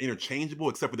same. They were interchangeable,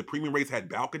 except for the premium rates had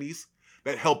balconies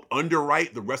that helped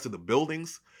underwrite the rest of the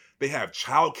buildings. They have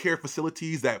childcare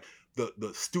facilities that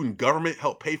the student government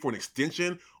helped pay for an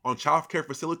extension on childcare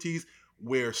facilities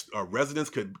where residents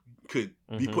could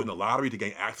be put in a lottery to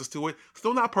gain access to it.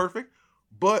 Still not perfect,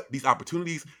 but these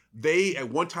opportunities. They at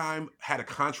one time had a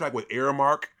contract with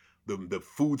Aramark, the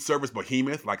food service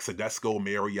behemoth like Sodexo,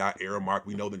 Marriott, Aramark,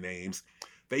 we know the names.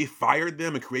 They fired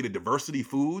them and created Diversity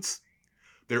Foods,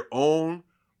 their own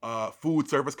food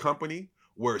service company,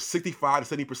 where 65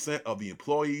 to 70% of the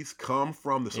employees come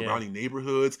from the surrounding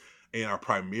neighborhoods and are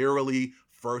primarily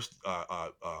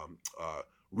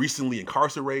recently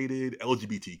incarcerated,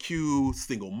 LGBTQ,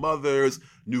 single mothers,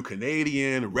 new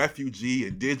Canadian, refugee,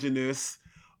 indigenous.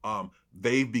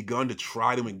 They've begun to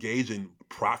try to engage in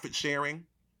profit sharing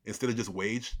instead of just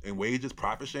wages,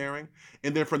 profit sharing.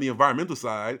 And then from the environmental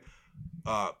side,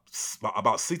 about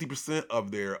 60%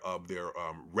 of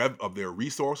their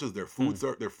resources, their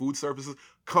food services,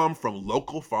 come from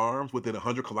local farms within a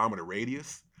 100-kilometer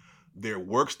radius. Their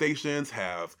workstations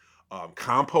have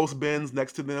compost bins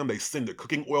next to them. They send their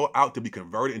cooking oil out to be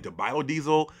converted into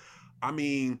biodiesel. I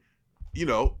mean,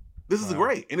 this is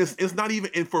great. And it's not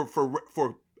even, and for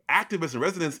activists and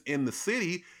residents in the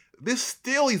city, this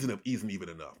still isn't even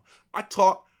enough. I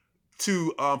talked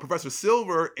to Professor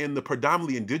Silver in the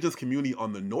predominantly indigenous community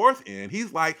on the north end.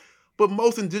 He's like, but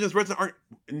most indigenous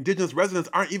residents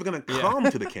aren't even going to come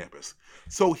to the campus.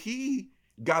 So he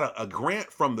got a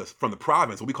grant from the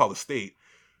province, what we call the state,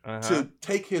 to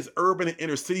take his urban and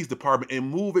inner cities department and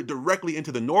move it directly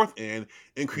into the north end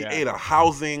and create a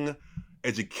housing,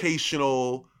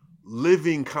 educational,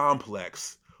 living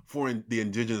complex for the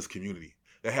indigenous community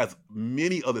that has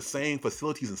many of the same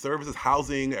facilities and services,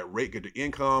 housing at rate geared to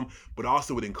income, but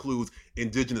also it includes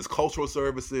indigenous cultural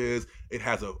services. It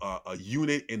has a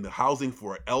unit in the housing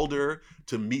for an elder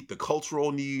to meet the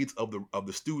cultural needs of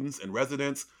the students and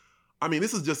residents. I mean,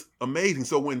 this is just amazing.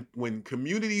 So when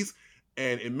communities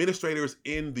and administrators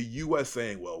in the U.S.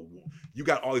 saying, well, you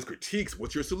got all these critiques,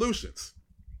 what's your solutions?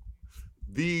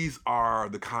 These are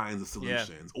the kinds of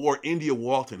solutions. Or India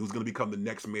Walton, who's going to become the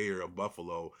next mayor of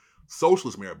Buffalo,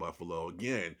 socialist mayor of Buffalo.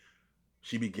 Again,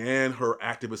 she began her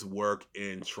activist work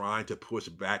in trying to push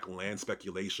back land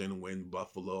speculation when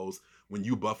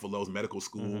UBuffalo's medical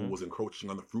school was encroaching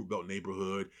on the Fruit Belt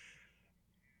neighborhood.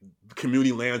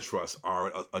 Community land trusts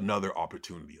are another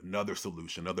opportunity, another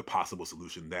solution, another possible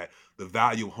solution, that the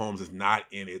value of homes is not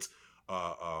in its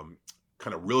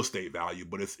kind of real estate value,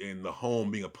 but it's in the home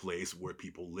being a place where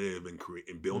people live and create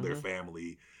and build their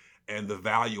family. And the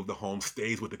value of the home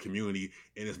stays with the community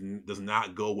and does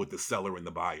not go with the seller and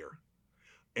the buyer.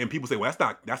 And people say, well,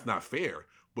 that's not fair.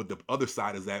 But the other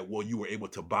side is that, well, you were able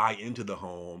to buy into the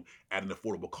home at an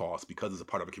affordable cost because it's a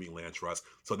part of a community land trust.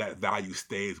 So that value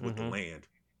stays with the land.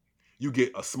 You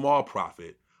get a small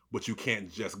profit, but you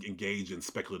can't just engage in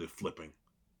speculative flipping.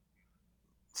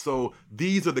 So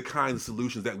these are the kinds of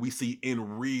solutions that we see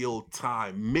in real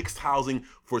time. Mixed housing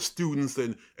for students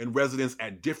and residents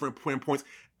at different points.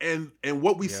 And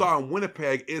what we saw in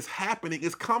Winnipeg is happening,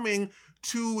 is coming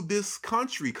to this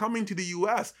country, coming to the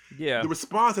U.S. Yeah. The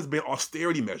response has been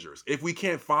austerity measures. If we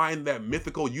can't find that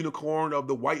mythical unicorn of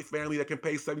the white family that can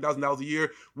pay $7,000 a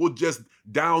year, we'll just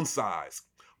downsize.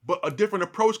 But a different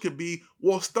approach could be,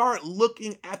 well, start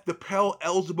looking at the Pell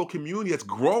eligible community that's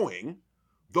growing,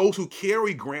 those who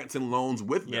carry grants and loans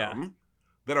with them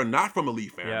that are not from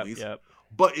elite families.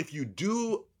 But if you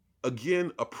do,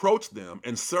 again, approach them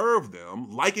and serve them,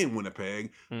 like in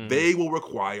Winnipeg, they will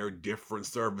require different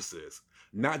services.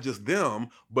 Not just them,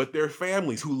 but their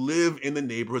families who live in the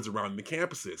neighborhoods around the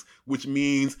campuses, which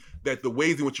means that the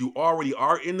ways in which you already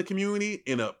are in the community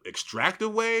in an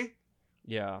extractive way,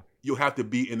 you'll have to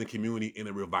be in the community in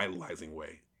a revitalizing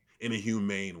way, in a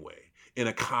humane way, in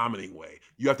a accommodating way.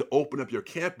 You have to open up your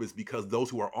campus because those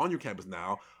who are on your campus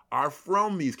now are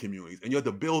from these communities. And you have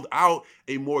to build out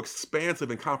a more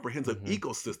expansive and comprehensive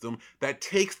ecosystem that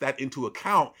takes that into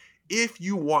account if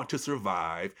you want to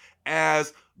survive,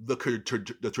 as the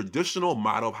traditional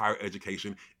model of higher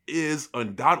education is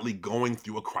undoubtedly going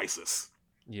through a crisis.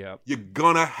 You're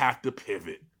gonna have to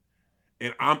pivot.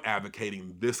 And I'm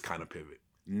advocating this kind of pivot,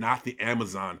 not the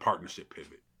Amazon partnership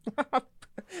pivot.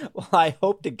 Well, I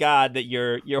hope to God that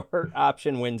your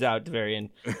option wins out, Davarian.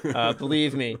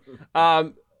 Believe me.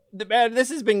 Man, this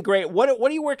has been great. What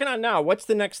are you working on now? What's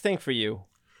the next thing for you?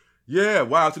 Yeah,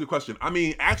 wow, that's a good question. I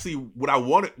mean, actually,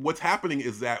 what's happening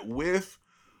is that with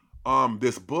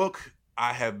this book,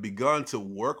 I have begun to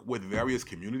work with various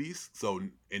communities. So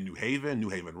in New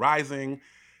Haven Rising,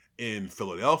 in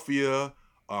Philadelphia,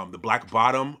 the Black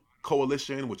Bottom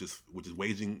Coalition, which is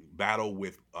waging battle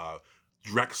with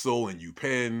Drexel and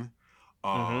UPenn.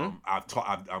 I'm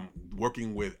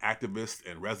working with activists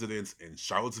and residents in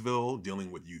Charlottesville,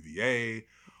 dealing with UVA.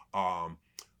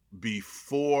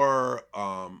 Before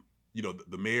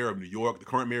the mayor of New York, the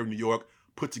current mayor of New York,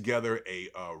 put together a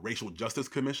racial justice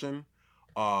commission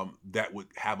that would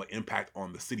have an impact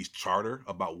on the city's charter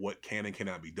about what can and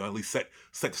cannot be done, at least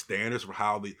set standards for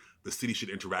how the city should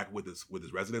interact with its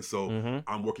residents. So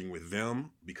I'm working with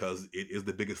them because it is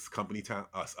the biggest company town,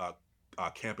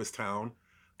 campus town,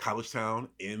 college town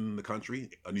in the country,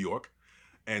 New York.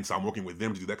 And so I'm working with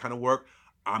them to do that kind of work.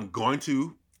 I'm going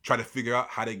to try to figure out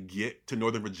how to get to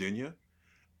Northern Virginia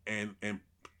and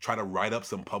try to write up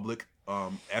some public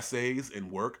essays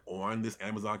and work on this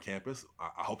Amazon campus.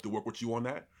 I hope to work with you on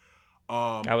that.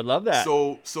 I would love that.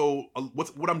 So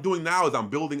what I'm doing now is I'm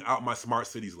building out my Smart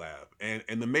Cities Lab.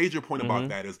 And the major point about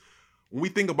that is when we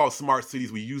think about smart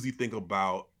cities, we usually think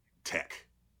about tech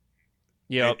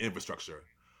and infrastructure.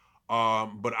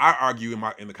 But I argue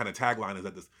in the kind of tagline is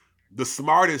that the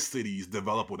smartest cities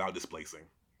develop without displacing,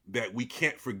 that we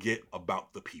can't forget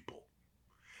about the people.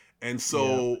 And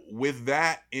so with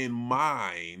that in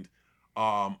mind,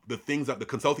 the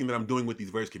consulting that I'm doing with these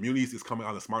various communities is coming out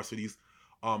of the Smart Cities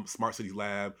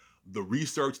Lab. The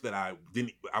research that I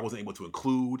wasn't able to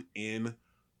include in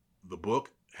the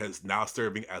book has now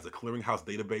serving as a clearinghouse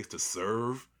database to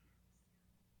serve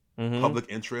public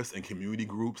interest and community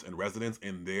groups and residents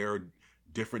in their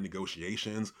different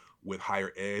negotiations with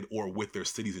higher ed or with their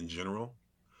cities in general.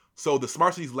 So the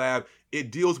Smart Cities Lab,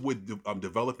 it deals with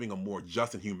developing a more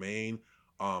just and humane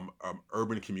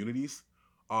urban communities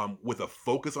with a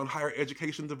focus on higher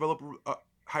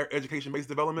education-based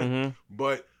development.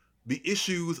 But the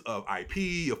issues of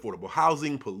IP, affordable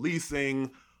housing,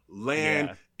 policing,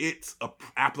 land, it's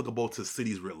applicable to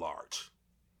cities writ large.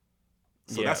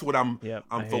 So that's what I'm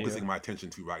focusing my attention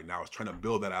to right now, is trying to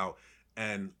build that out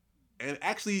and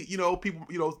actually,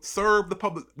 people, serve the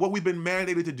public, what we've been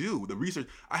mandated to do, the research.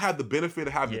 I had the benefit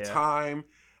of having the time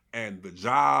and the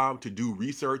job to do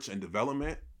research and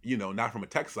development, not from a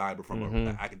tech side, but from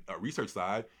a research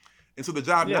side. And so the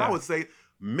job now is say,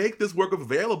 make this work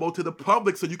available to the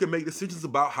public so you can make decisions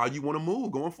about how you want to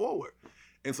move going forward.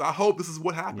 And so I hope this is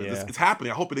what happens. Yeah. It's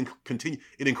happening. I hope it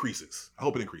increases. I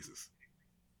hope it increases.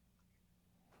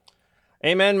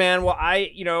 Amen, man. Well,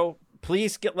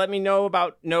 please let me know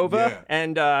about Nova,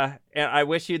 and I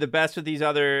wish you the best with these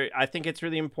other. I think it's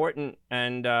really important,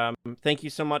 and thank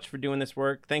you so much for doing this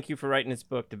work. Thank you for writing this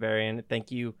book, Davarian.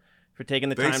 Thank you for taking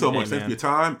the time. Thanks so much. Thanks for your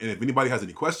time. And if anybody has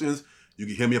any questions, you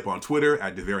can hit me up on Twitter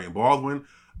at Davarian Baldwin,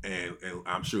 and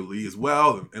I'm sure Lee as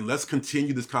well. And let's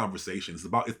continue this conversation.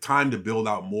 It's time to build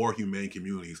out more humane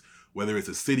communities whether it's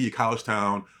a city, a college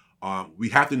town. We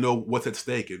have to know what's at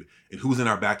stake and who's in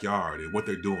our backyard and what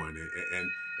they're doing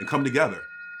and come together.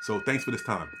 So thanks for this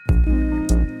time.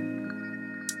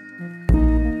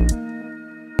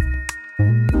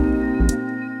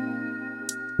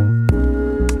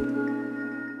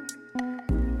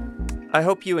 I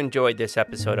hope you enjoyed this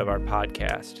episode of our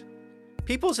podcast.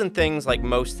 Peoples and things, like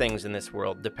most things in this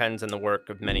world, depends on the work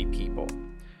of many people.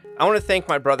 I want to thank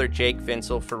my brother Jake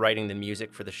Vinsel for writing the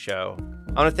music for the show.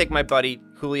 I want to thank my buddy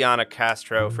Juliana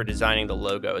Castro for designing the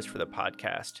logos for the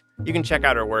podcast. You can check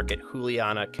out her work at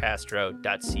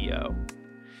julianacastro.co.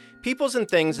 Peoples and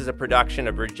Things is a production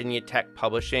of Virginia Tech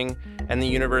Publishing and the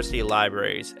University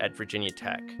Libraries at Virginia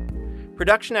Tech.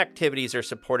 Production activities are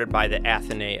supported by the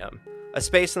Athenaeum, a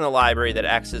space in the library that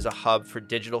acts as a hub for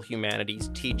digital humanities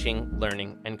teaching,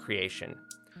 learning, and creation.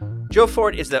 Joe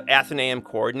Fort is the Athenaeum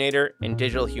coordinator and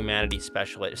digital humanities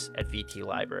specialist at VT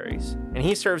Libraries, and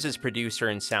he serves as producer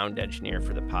and sound engineer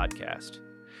for the podcast.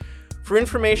 For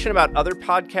information about other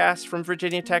podcasts from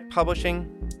Virginia Tech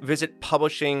Publishing, visit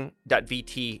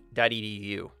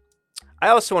publishing.vt.edu. I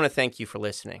also want to thank you for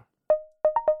listening.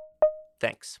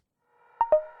 Thanks.